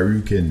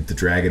Shoryuken, the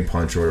Dragon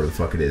Punch, or whatever the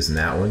fuck it is in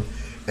that one.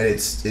 And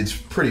it's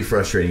pretty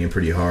frustrating and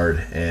pretty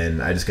hard,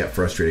 and I just got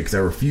frustrated because I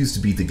refused to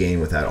beat the game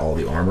without all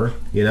the armor,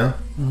 you know?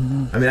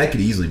 I mean, I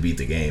could easily beat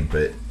the game,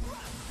 but...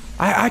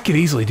 I could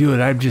easily do it,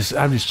 I'm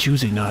just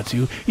choosing not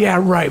to. Yeah,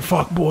 right,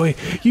 fuck boy.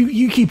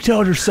 You keep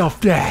telling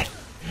yourself that.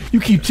 You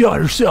keep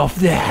telling yourself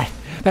that.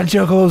 That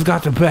Juggalo's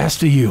got the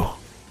best of you.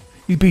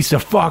 He beats the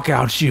fuck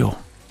out you.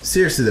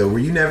 Seriously though,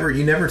 you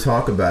never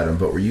talk about him,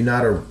 but were you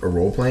not a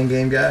role-playing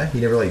game guy?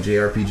 You never like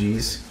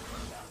JRPGs?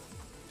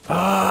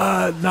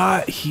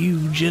 Not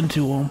huge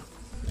into them.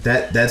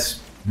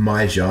 That's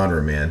my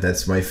genre, man.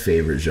 That's my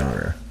favorite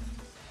genre.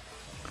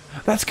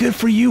 That's good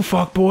for you,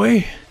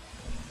 fuckboy.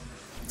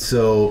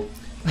 So,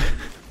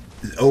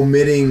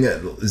 omitting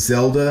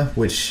Zelda,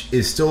 which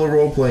is still a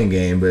role-playing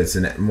game, but it's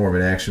more of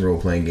an action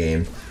role-playing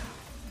game,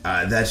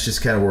 that's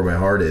just kind of where my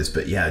heart is.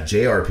 But yeah,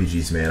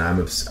 JRPGs, man. I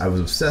was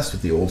obsessed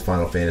with the old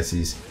Final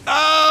Fantasies.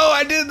 Oh,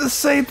 I did the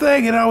same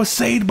thing, and I was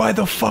saved by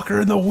the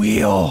fucker in the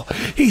wheel.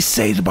 He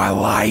saved my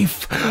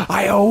life.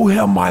 I owe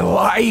him my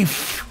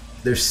life.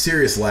 There's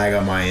serious lag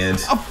on my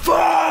end. Oh,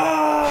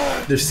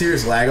 fuck! There's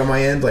serious lag on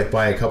my end, like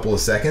by a couple of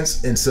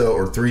seconds, and so,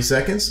 or 3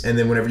 seconds, and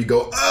then whenever you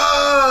go,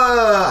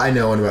 I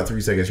know in about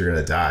 3 seconds you're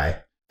gonna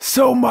die.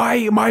 So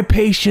my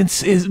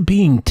patience is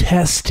being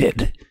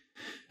tested.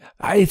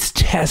 It's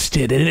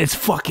tested, and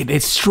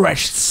it's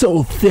stretched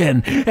so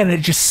thin, and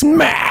it just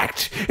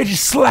smacked. It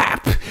just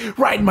slapped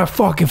right in my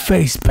fucking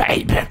face,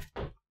 baby.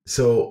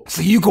 So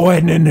you go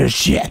ahead and end this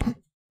shit.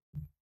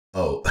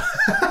 Oh.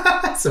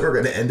 So we're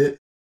gonna end it?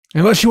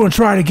 Unless you want to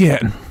try it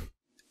again.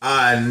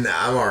 I'm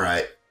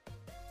alright.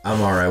 I'm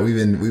alright. We've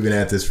been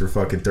at this for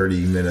fucking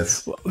 30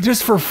 minutes.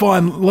 Just for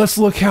fun, let's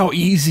look how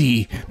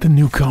easy the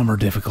newcomer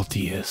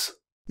difficulty is.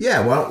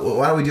 Yeah,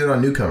 why don't we do it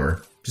on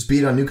newcomer? Just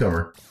beat it on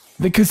newcomer.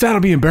 Because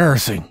that'll be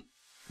embarrassing.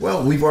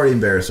 Well, we've already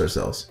embarrassed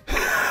ourselves.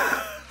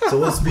 So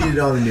let's beat it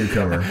on the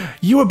newcomer.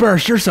 You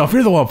embarrassed yourself.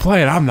 You're the one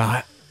playing. I'm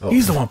not. Oh.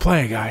 He's the one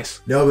playing,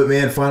 guys. No, but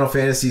man, Final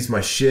Fantasy's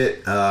my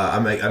shit.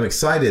 I'm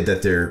excited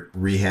that they're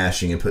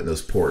rehashing and putting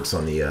those ports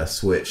on the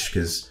Switch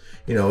because,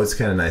 you know, it's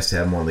kind of nice to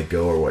have them on the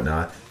go or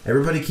whatnot.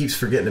 Everybody keeps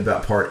forgetting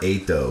about Part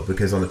 8, though,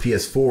 because on the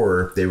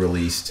PS4, they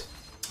released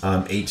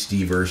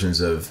HD versions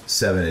of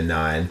 7 and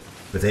 9,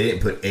 but they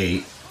didn't put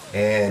 8.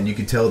 And you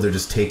can tell they're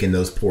just taking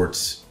those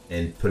ports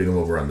and putting them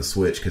over on the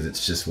Switch because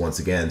it's just, once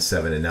again,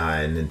 7 and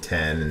 9 and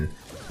 10. And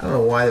I don't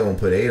know why they won't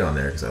put 8 on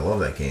there because I love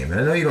that game. And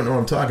I know you don't know what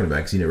I'm talking about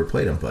because you never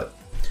played them, but...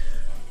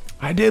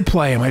 I did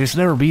play them. I just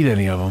never beat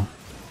any of them.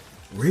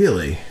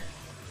 Really?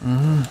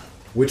 Mm-hmm.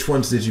 Which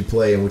ones did you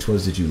play and which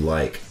ones did you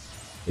like,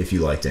 if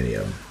you liked any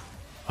of them?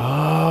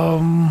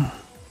 I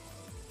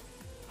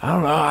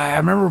don't know. I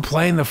remember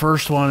playing the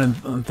first one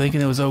and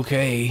thinking it was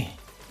okay.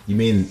 You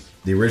mean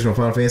the original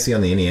Final Fantasy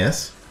on the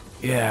NES?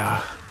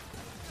 Yeah.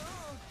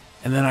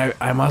 And then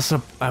I must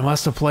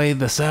have played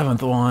the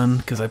 7th one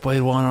because I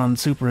played one on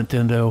Super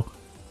Nintendo.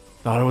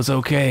 Thought it was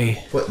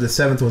okay. But the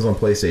 7th was on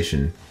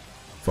PlayStation.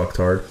 Fucked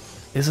hard.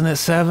 Isn't it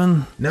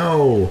 7?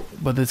 No.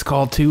 But it's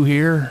called 2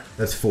 here?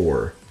 That's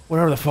 4.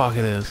 Whatever the fuck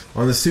it is.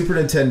 On the Super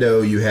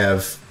Nintendo, you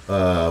have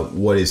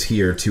what is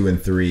here 2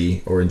 and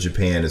 3, or in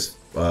Japan is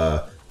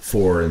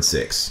 4 and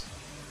 6.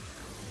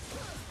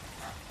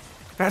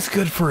 That's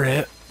good for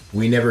it.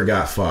 We never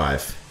got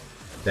 5.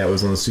 That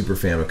was on the Super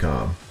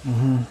Famicom.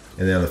 Mm-hmm. And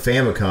then on the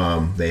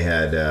Famicom, they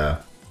had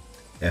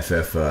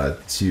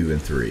FF2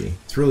 and 3.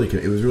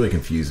 It was really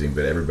confusing,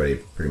 but everybody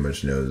pretty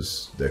much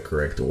knows the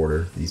correct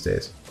order these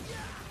days.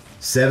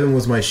 7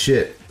 was my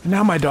shit.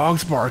 Now my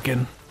dog's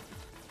barking.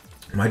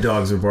 My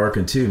dogs are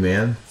barking too,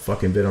 man.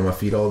 Fucking been on my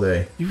feet all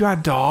day. You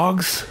got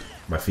dogs?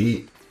 My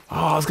feet. Oh,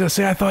 I was gonna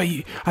say I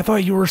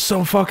thought you were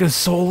some fucking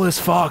soulless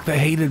fuck that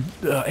hated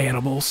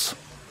animals.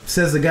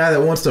 Says the guy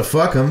that wants to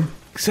fuck them.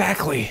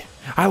 Exactly.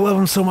 I love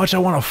them so much I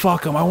want to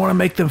fuck them. I want to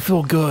make them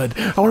feel good.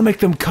 I want to make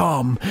them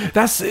come.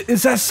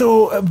 Is that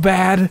so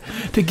bad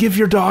to give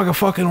your dog a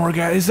fucking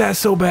orgasm? Is that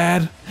so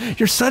bad?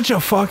 You're such a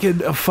fucking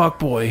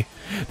fuckboy.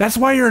 That's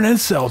why you're an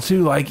incel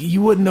too. Like,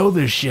 you wouldn't know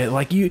this shit.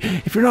 Like,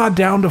 if you're not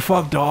down to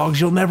fuck dogs,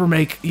 you'll never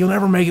make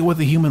it with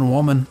a human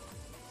woman.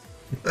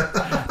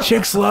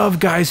 Chicks love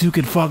guys who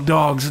can fuck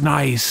dogs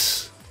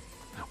nice.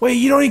 Wait,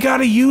 you don't even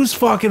gotta use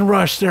fucking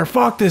Rush there.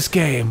 Fuck this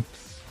game.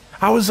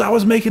 I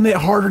was making it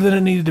harder than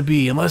it needed to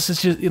be,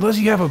 unless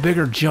you have a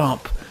bigger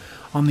jump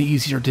on the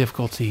easier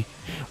difficulty,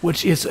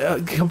 which is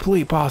a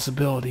complete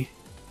possibility.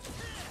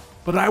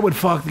 But I would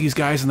fuck these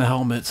guys in the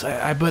helmets.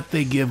 I bet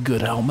they give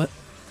good helmet.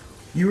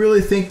 You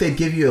really think they'd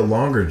give you a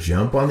longer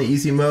jump on the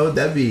easy mode?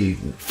 That'd be...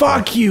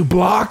 Fuck you,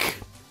 Block!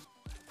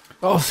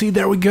 Oh, see,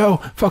 there we go.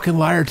 Fucking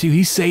liar, too.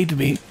 He saved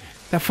me.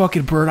 That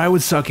fucking bird, I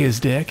would suck his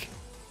dick.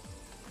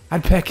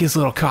 I'd peck his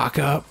little cock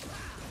up.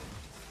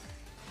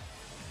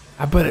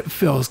 I bet it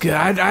feels good.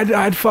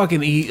 I'd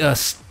fucking eat a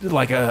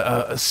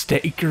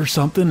steak or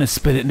something and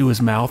spit it into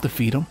his mouth to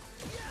feed him.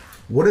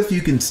 What if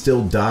you can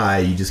still die,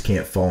 you just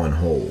can't fall in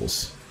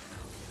holes?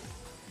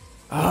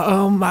 I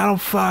don't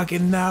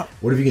fucking know.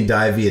 What if you can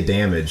die via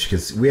damage?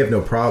 Because we have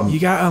no problem. You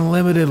got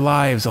unlimited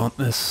lives on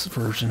this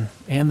version.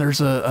 And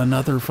there's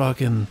another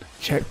fucking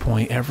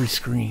checkpoint every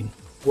screen.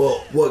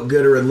 Well, what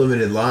good are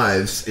unlimited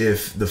lives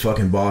if the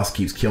fucking boss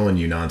keeps killing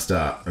you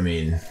nonstop? I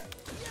mean,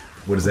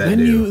 what does that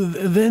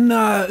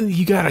do?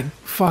 You gotta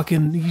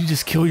fucking... You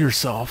just kill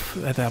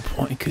yourself at that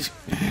point. Because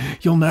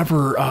you'll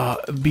never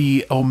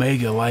be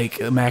Omega like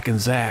Mac and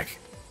Zach.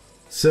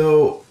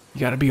 So...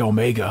 You gotta be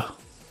Omega.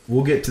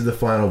 We'll get to the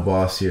final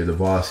boss here,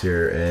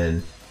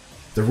 and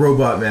the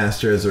Robot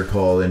Master, as they're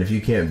called, and if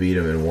you can't beat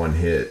him in one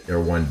hit, or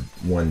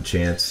one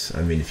chance,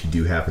 I mean, if you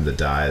do happen to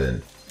die,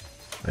 then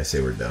I say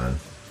we're done.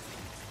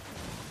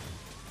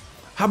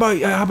 How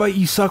about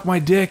you suck my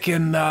dick,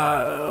 and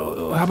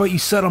how about you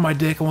set on my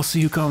dick, and we'll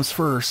see who comes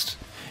first,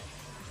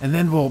 and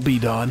then we'll be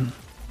done.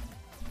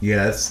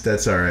 Yeah,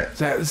 that's all right.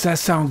 Does that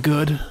sound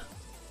good?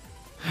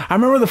 I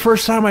remember the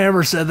first time I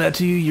ever said that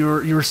to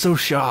you, you were so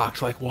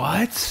shocked, like,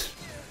 what?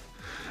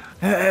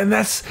 And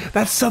that's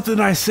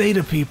something I say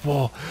to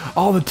people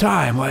all the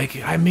time.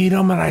 Like, I meet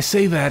them and I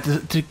say that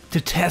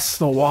to test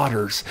the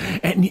waters.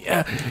 And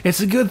it's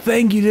a good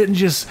thing you didn't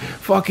just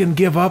fucking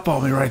give up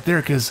on me right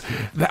there, because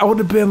that would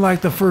have been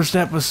like the first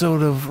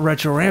episode of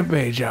Retro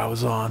Rampage I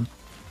was on.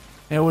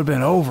 It would have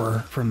been over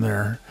from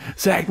there.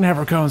 Zach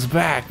never comes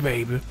back,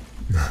 baby.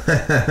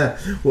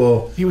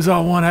 Well, he was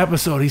on one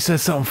episode. He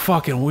said something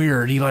fucking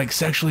weird. He like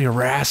sexually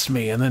harassed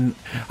me, and then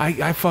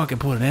I fucking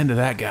put an end to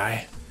that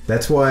guy.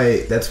 That's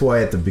why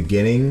at the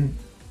beginning,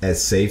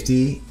 as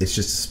safety, it's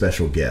just a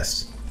special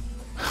guest.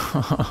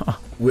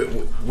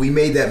 we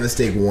made that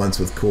mistake once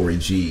with Corey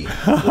G.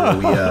 Where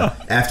we,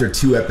 after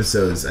 2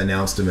 episodes,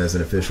 announced him as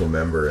an official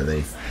member, and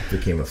then he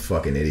became a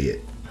fucking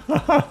idiot.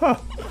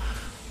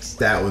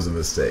 That was a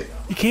mistake.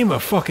 He became a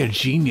fucking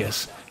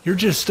genius. You're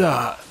just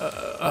an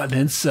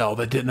incel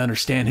that didn't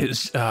understand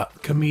his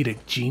comedic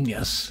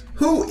genius.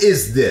 Who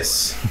is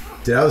this?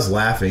 Dude, I was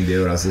laughing,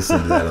 dude, when I was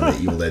listening to that on the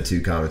Evil Dead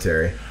 2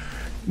 commentary.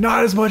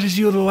 Not as much as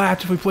you would have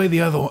laughed if we played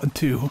the other one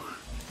too.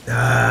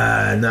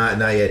 Not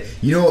yet.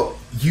 You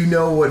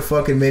know what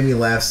fucking made me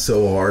laugh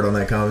so hard on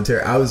that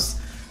commentary? I was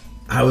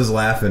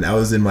laughing. I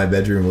was in my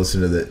bedroom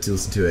listening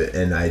to it,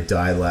 and I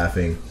died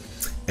laughing.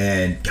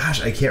 And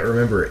gosh, I can't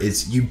remember.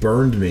 You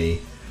burned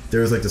me. There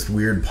was like this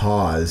weird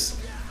pause,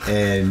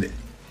 and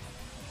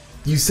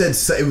you said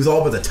it was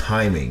all about the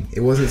timing. It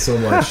wasn't so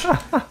much.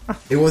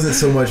 It wasn't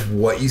so much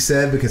what you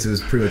said, because it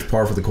was pretty much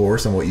par for the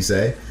course on what you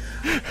say,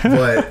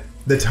 but.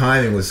 The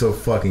timing was so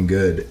fucking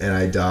good, and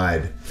I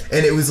died.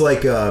 And it was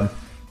like, you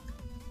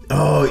kind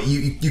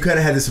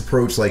of had this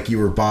approach like you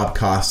were Bob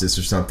Costas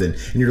or something,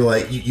 and you're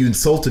like, you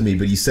insulted me,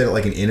 but you said it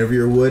like an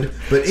interviewer would.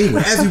 But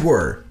anyway, as you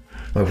were.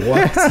 Like,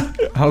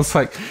 what? I was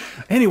like,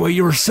 anyway,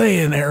 you were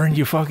saying, Aaron,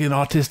 you fucking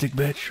autistic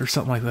bitch, or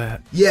something like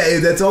that.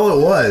 Yeah, that's all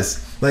it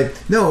was. Like,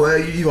 no,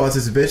 you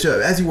autistic bitch,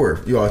 as you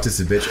were, you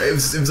autistic bitch. It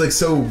was like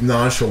so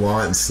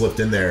nonchalant and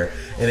slipped in there,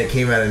 and it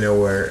came out of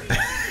nowhere.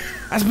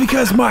 That's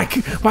because my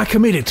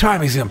comedic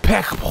timing is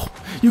impeccable.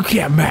 You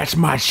can't match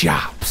my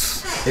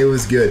chops. It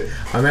was good.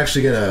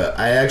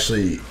 I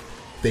actually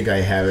think I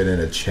have it in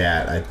a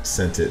chat. I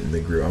sent it in the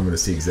group. I'm gonna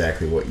see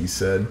exactly what you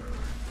said.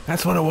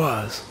 That's what it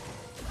was.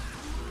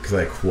 Because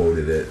I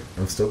quoted it.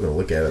 I'm still gonna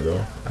look at it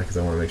though, because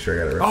I want to make sure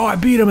I got it right. Oh, I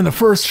beat him in the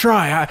first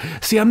try.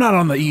 I'm not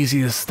on the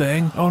easiest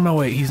thing. Oh no,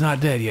 wait, he's not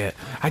dead yet.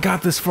 I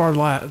got this far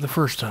the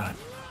first time,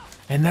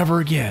 and never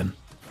again.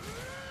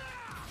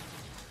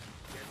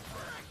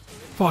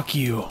 Fuck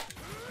you.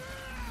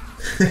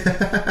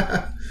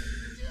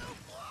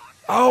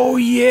 Oh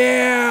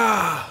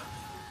yeah.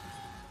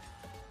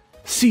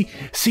 See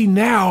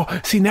now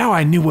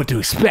I knew what to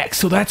expect,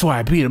 so that's why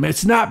I beat him.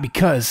 It's not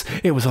because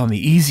it was on the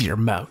easier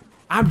mode.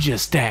 I'm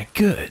just that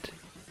good.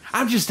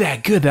 I'm just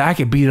that good that I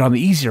could beat it on the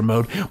easier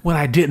mode when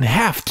I didn't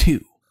have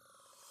to.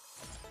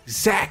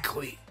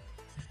 Exactly.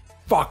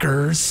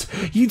 Fuckers.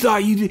 You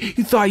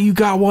thought you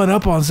got one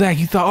up on Zach.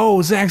 You thought,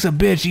 oh, Zach's a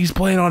bitch. He's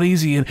playing on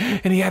easy and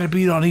he had to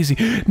beat it on easy.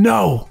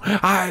 No,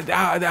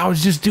 I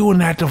was just doing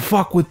that to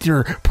fuck with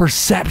your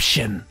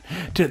perception,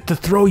 to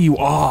throw you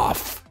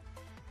off.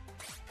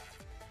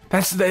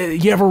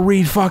 You ever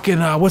read fucking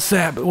what's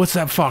that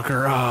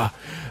fucker?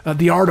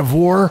 The Art of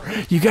War.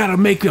 You gotta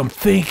make them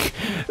think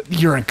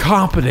you're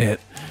incompetent,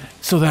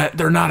 so that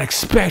they're not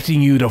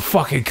expecting you to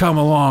fucking come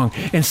along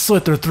and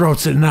slit their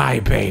throats at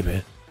night,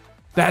 baby.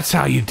 That's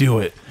how you do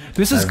it.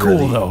 This is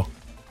cool though.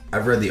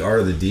 I've read The Art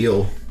of the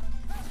Deal.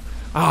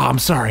 Oh, I'm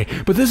sorry,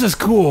 but this is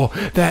cool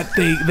that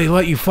they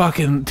let you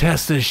fucking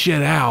test this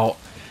shit out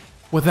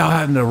without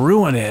having to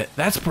ruin it.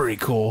 That's pretty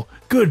cool.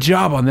 Good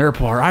job on their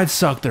part. I'd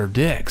suck their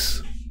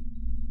dicks.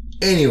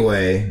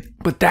 Anyway.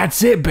 But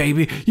that's it,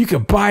 baby. You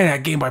can buy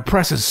that game by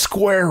pressing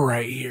square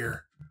right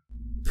here.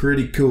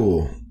 Pretty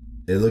cool.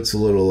 It looks a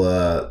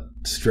little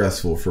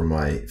stressful for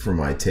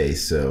my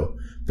taste, so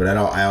but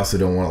I also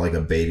don't want like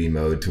a baby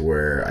mode to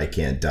where I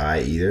can't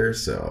die either,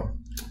 so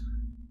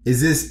do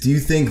you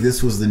think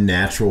this was the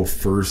natural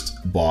first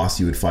boss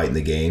you would fight in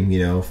the game, you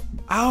know?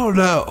 I don't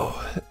know,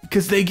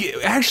 because they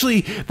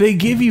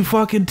give you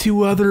fucking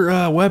 2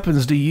 other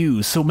weapons to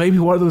use, so maybe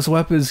one of those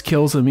weapons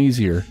kills them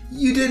easier.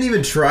 You didn't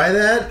even try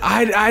that?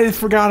 I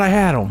forgot I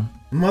had them.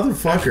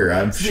 Motherfucker,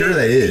 I'm sure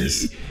that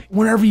is.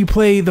 Whenever you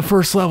play the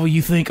first level,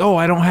 you think, oh,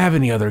 I don't have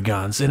any other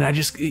guns, and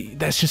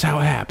that's just how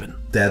it happened.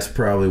 That's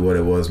probably what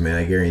it was, man.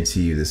 I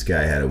guarantee you this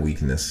guy had a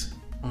weakness.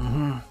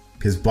 Mm-hmm.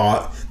 Because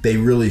they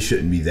really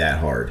shouldn't be that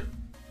hard.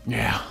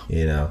 Yeah.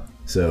 You know?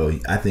 So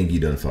I think you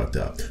done fucked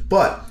up.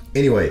 But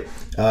anyway,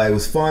 it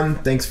was fun.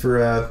 Thanks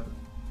for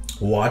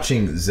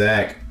watching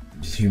Zach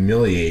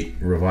humiliate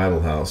Revival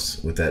House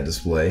with that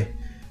display.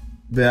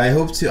 But I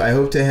hope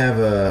to have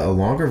a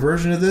longer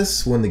version of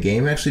this when the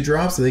game actually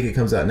drops. I think it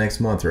comes out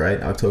next month,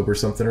 right? October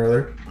something or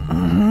other.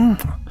 Mm-hmm.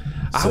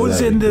 So I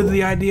was into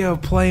the idea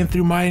of playing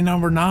through Mighty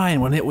Number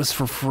 9 when it was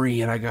for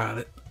free and I got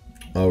it.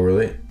 Oh,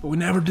 really? But we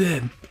never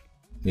did.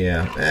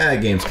 Yeah,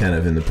 that game's kind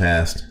of in the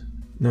past.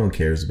 No one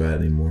cares about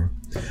it anymore.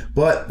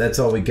 But that's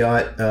all we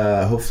got.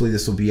 Hopefully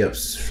this will be up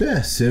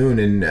soon,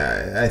 and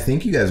I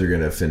think you guys are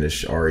going to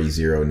finish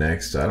RE0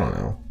 next. I don't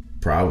know.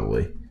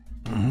 Probably.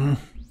 Mm-hmm.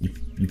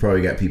 You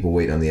probably got people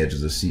waiting on the edge of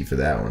the seat for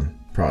that one.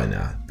 Probably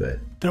not, but...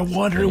 They're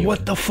wondering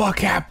what the fuck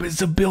happens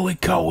to Billy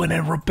Cohen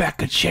and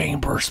Rebecca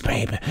Chambers,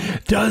 baby.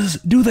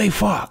 Do they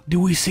fuck? Do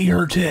we see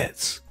her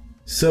tits?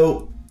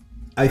 So,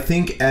 I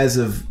think as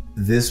of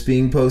this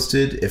being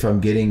posted, if I'm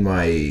getting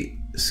my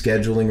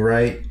scheduling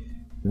right,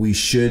 we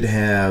should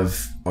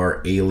have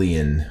our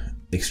Alien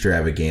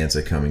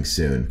extravaganza coming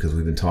soon, because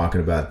we've been talking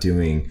about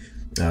doing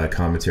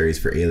commentaries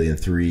for Alien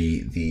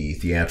 3, the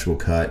theatrical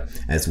cut,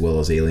 as well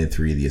as Alien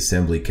 3, the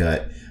assembly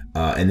cut,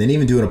 and then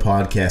even doing a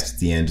podcast at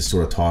the end, just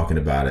sort of talking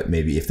about it,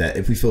 maybe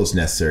if we feel it's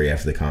necessary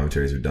after the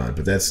commentaries are done.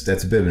 But that's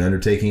a bit of an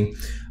undertaking.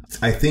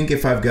 I think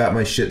if I've got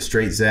my shit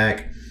straight,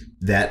 Zach,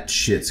 that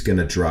shit's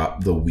gonna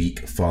drop the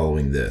week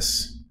following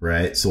this.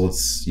 Right, so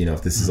let's,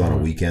 if this is on a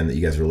weekend that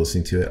you guys are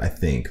listening to it, I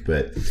think.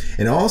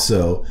 And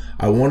also,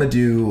 I want to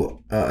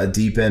do a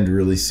deep end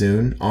really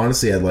soon.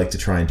 Honestly, I'd like to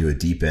try and do a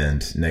deep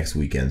end next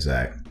weekend,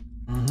 Zach.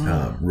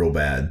 Real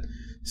bad.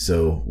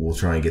 So we'll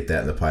try and get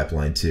that in the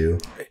pipeline too.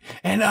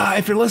 And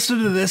if you're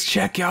listening to this,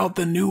 check out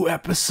the new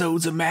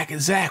episodes of Mac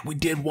and Zach. We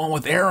did one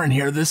with Aaron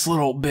here, this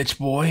little bitch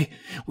boy.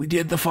 We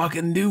did the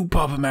fucking new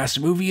Puppet Master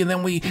movie, and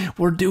then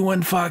we're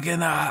doing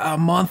fucking a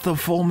month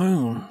of Full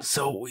Moon.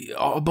 So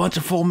a bunch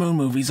of Full Moon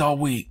movies all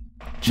week.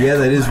 Yeah,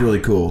 that is really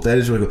cool. That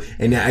is really cool.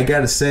 And I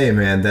gotta say,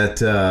 man, that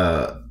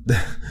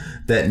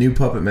that new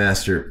Puppet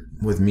Master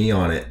with me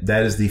on it,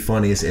 that is the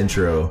funniest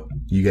intro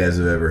you guys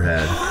have ever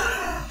had.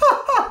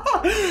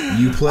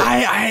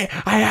 I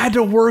had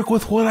to work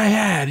with what I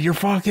had. Your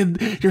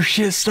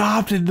shit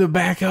stopped and the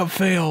backup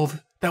failed.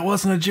 That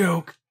wasn't a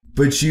joke.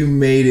 But you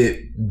made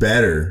it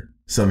better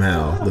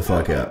somehow, the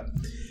fuck up.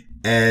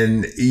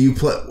 And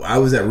I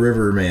was at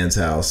Riverman's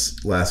house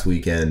last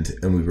weekend,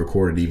 and we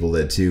recorded Evil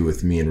Dead 2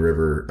 with me and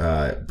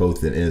River,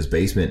 both in his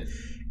basement.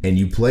 And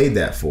you played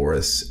that for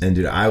us, and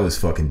dude, I was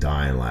fucking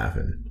dying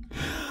laughing.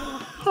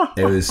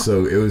 It was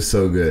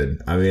so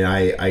good. I mean,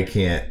 I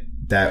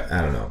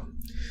don't know.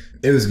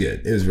 It was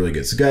good. It was really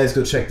good. So guys,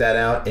 go check that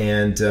out.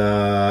 And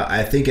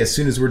I think as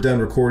soon as we're done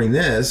recording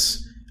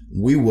this,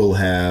 we will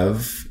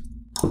have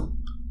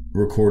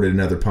recorded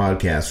another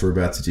podcast. We're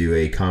about to do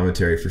a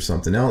commentary for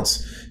something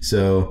else.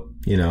 So,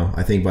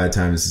 I think by the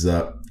time this is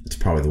up, it's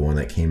probably the one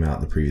that came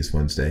out the previous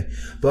Wednesday.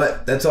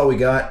 But that's all we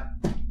got.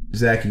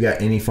 Zach, you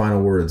got any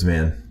final words,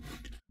 man?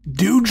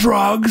 Do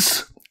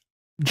drugs,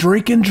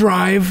 drink and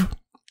drive,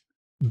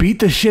 beat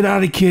the shit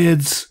out of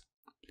kids,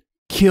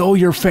 kill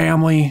your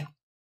family,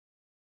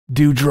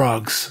 do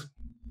drugs.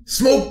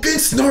 Smoking,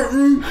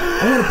 snorting,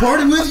 I want to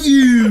party with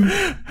you.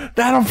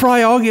 That'll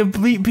probably all get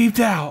beeped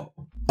out.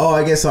 Oh,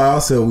 I guess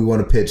we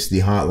want to pitch the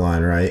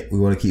hotline, right? We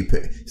want to keep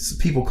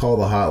people call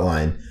the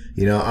hotline.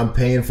 I'm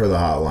paying for the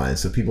hotline,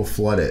 so people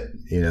flood it,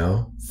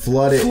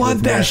 Flood it. Flood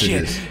with that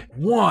messages. shit.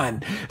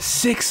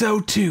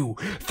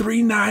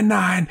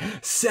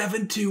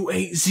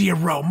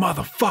 1-602-399-7280.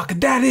 Motherfucker.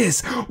 That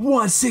is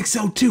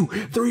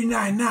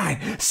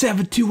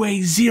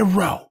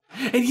 1-602-399-7280.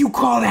 And you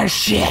call that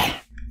shit.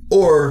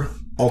 Or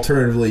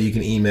alternatively, you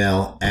can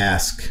email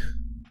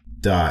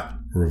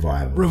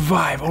ask.revival.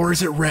 Revive, or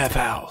is it Rev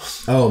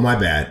House? Oh, my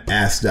bad.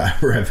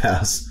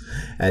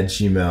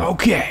 Ask.revhouse@gmail.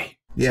 Okay.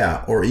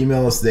 Yeah, or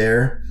email us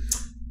there.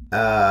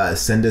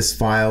 Send us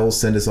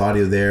files, send us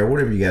audio there,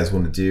 whatever you guys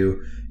want to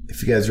do.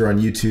 If you guys are on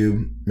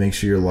YouTube, make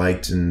sure you're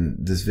liked in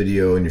this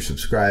video and you're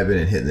subscribing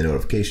and hitting the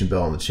notification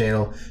bell on the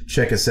channel.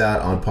 Check us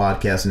out on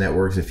podcast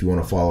networks if you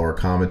want to follow our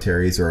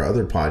commentaries or our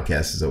other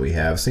podcasts that we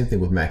have. Same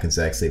thing with Mac and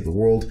Zach Save the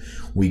World.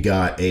 We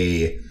got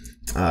a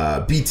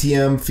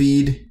BTM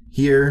feed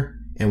here,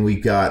 and we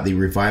got the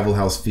Revival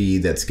House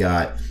feed that's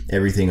got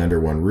everything under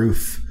one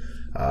roof,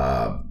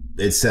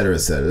 etc.,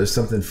 etc. There's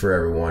something for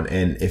everyone.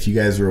 And if you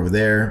guys are over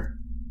there,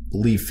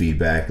 leave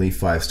feedback, leave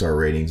 5-star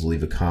ratings,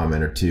 leave a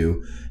comment or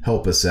two.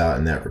 Help us out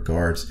in that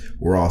regards.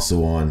 We're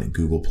also on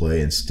Google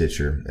Play and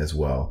Stitcher as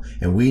well.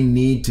 And we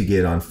need to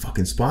get on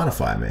fucking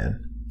Spotify,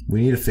 man.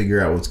 We need to figure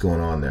out what's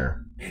going on there.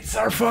 It's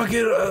our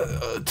fucking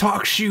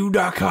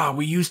TalkShoe.com.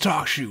 We use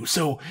TalkShoe.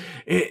 So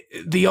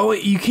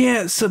you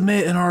can't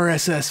submit an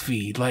RSS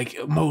feed like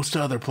most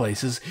other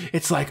places.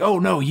 It's like, oh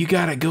no, you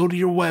gotta go to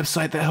your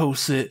website that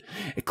hosts it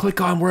and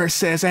click on where it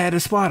says add to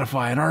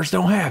Spotify, and ours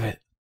don't have it.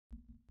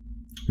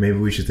 Maybe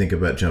we should think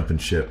about jumping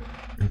ship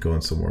and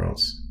going somewhere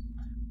else.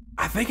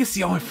 I think it's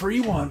the only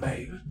free one,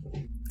 babe.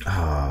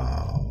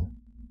 Oh.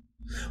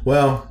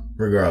 Well,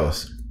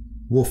 regardless,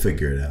 we'll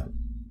figure it out.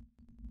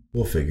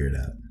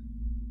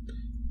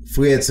 If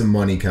we had some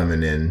money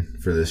coming in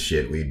for this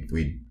shit, we'd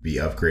be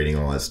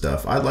upgrading all that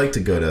stuff. I'd like to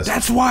go to...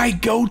 That's why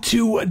go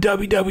to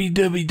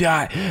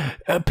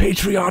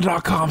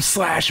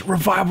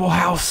www.patreon.com/Revival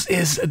House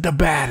is the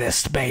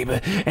baddest,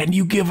 baby. And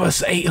you give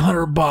us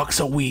 $800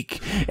 a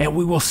week, and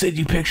we will send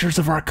you pictures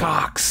of our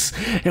cocks.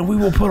 And we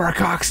will put our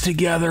cocks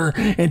together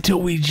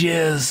until we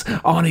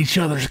jizz on each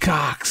other's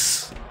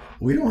cocks.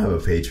 We don't have a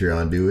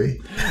Patreon, do we?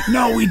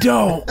 No, we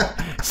don't.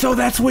 So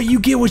that's what you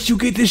get. What you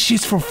get, this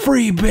shit's for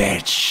free,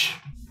 bitch.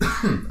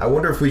 I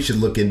wonder if we should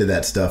look into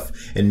that stuff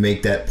and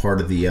make that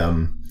part of the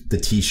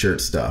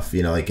t-shirt stuff,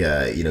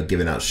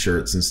 giving out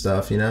shirts and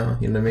stuff, you know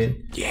what I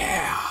mean?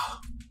 Yeah.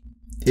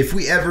 If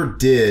we ever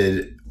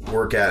did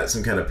work out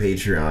some kind of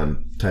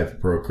Patreon type of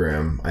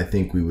program, I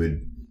think we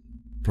would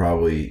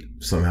probably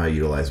somehow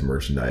utilize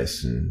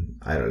merchandise, and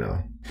I don't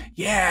know.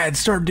 Yeah, and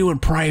start doing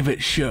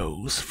private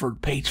shows for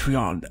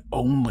Patreon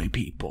only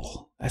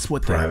people. That's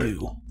what they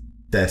do.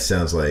 That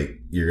sounds like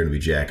you're going to be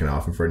jacking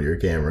off in front of your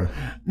camera.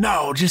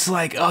 No, just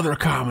like other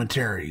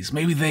commentaries.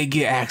 Maybe they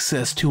get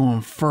access to them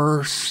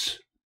first.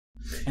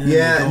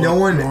 Yeah, no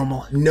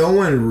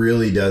one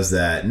really does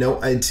that.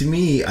 No, and to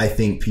me, I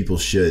think people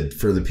should.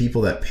 For the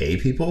people that pay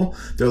people,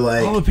 they're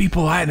like... All the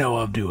people I know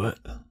of do it.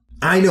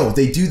 I know,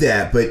 they do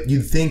that, but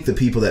you'd think the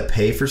people that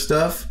pay for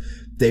stuff,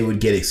 they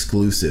would get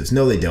exclusives.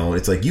 No, they don't.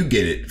 It's like, you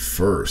get it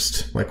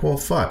first. Like, well,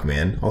 fuck,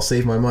 man. I'll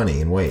save my money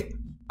and wait.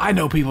 I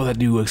know people that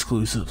do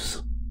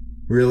exclusives.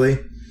 Really?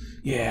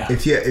 Yeah.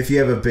 If you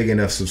have a big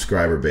enough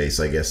subscriber base,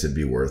 I guess it'd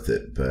be worth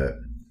it. But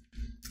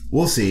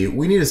we'll see.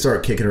 We need to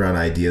start kicking around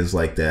ideas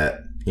like that,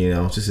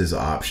 just as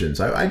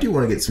options. I do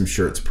want to get some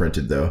shirts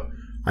printed, though.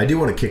 I do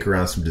want to kick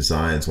around some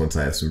designs once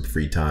I have some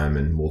free time,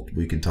 and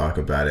we can talk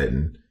about it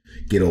and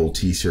get old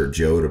T-shirt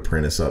Joe to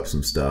print us up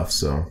some stuff.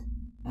 So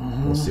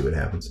we'll see what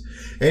happens.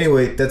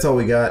 Anyway, that's all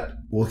we got.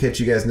 We'll catch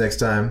you guys next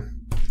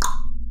time.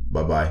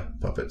 Bye-bye,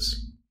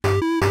 puppets.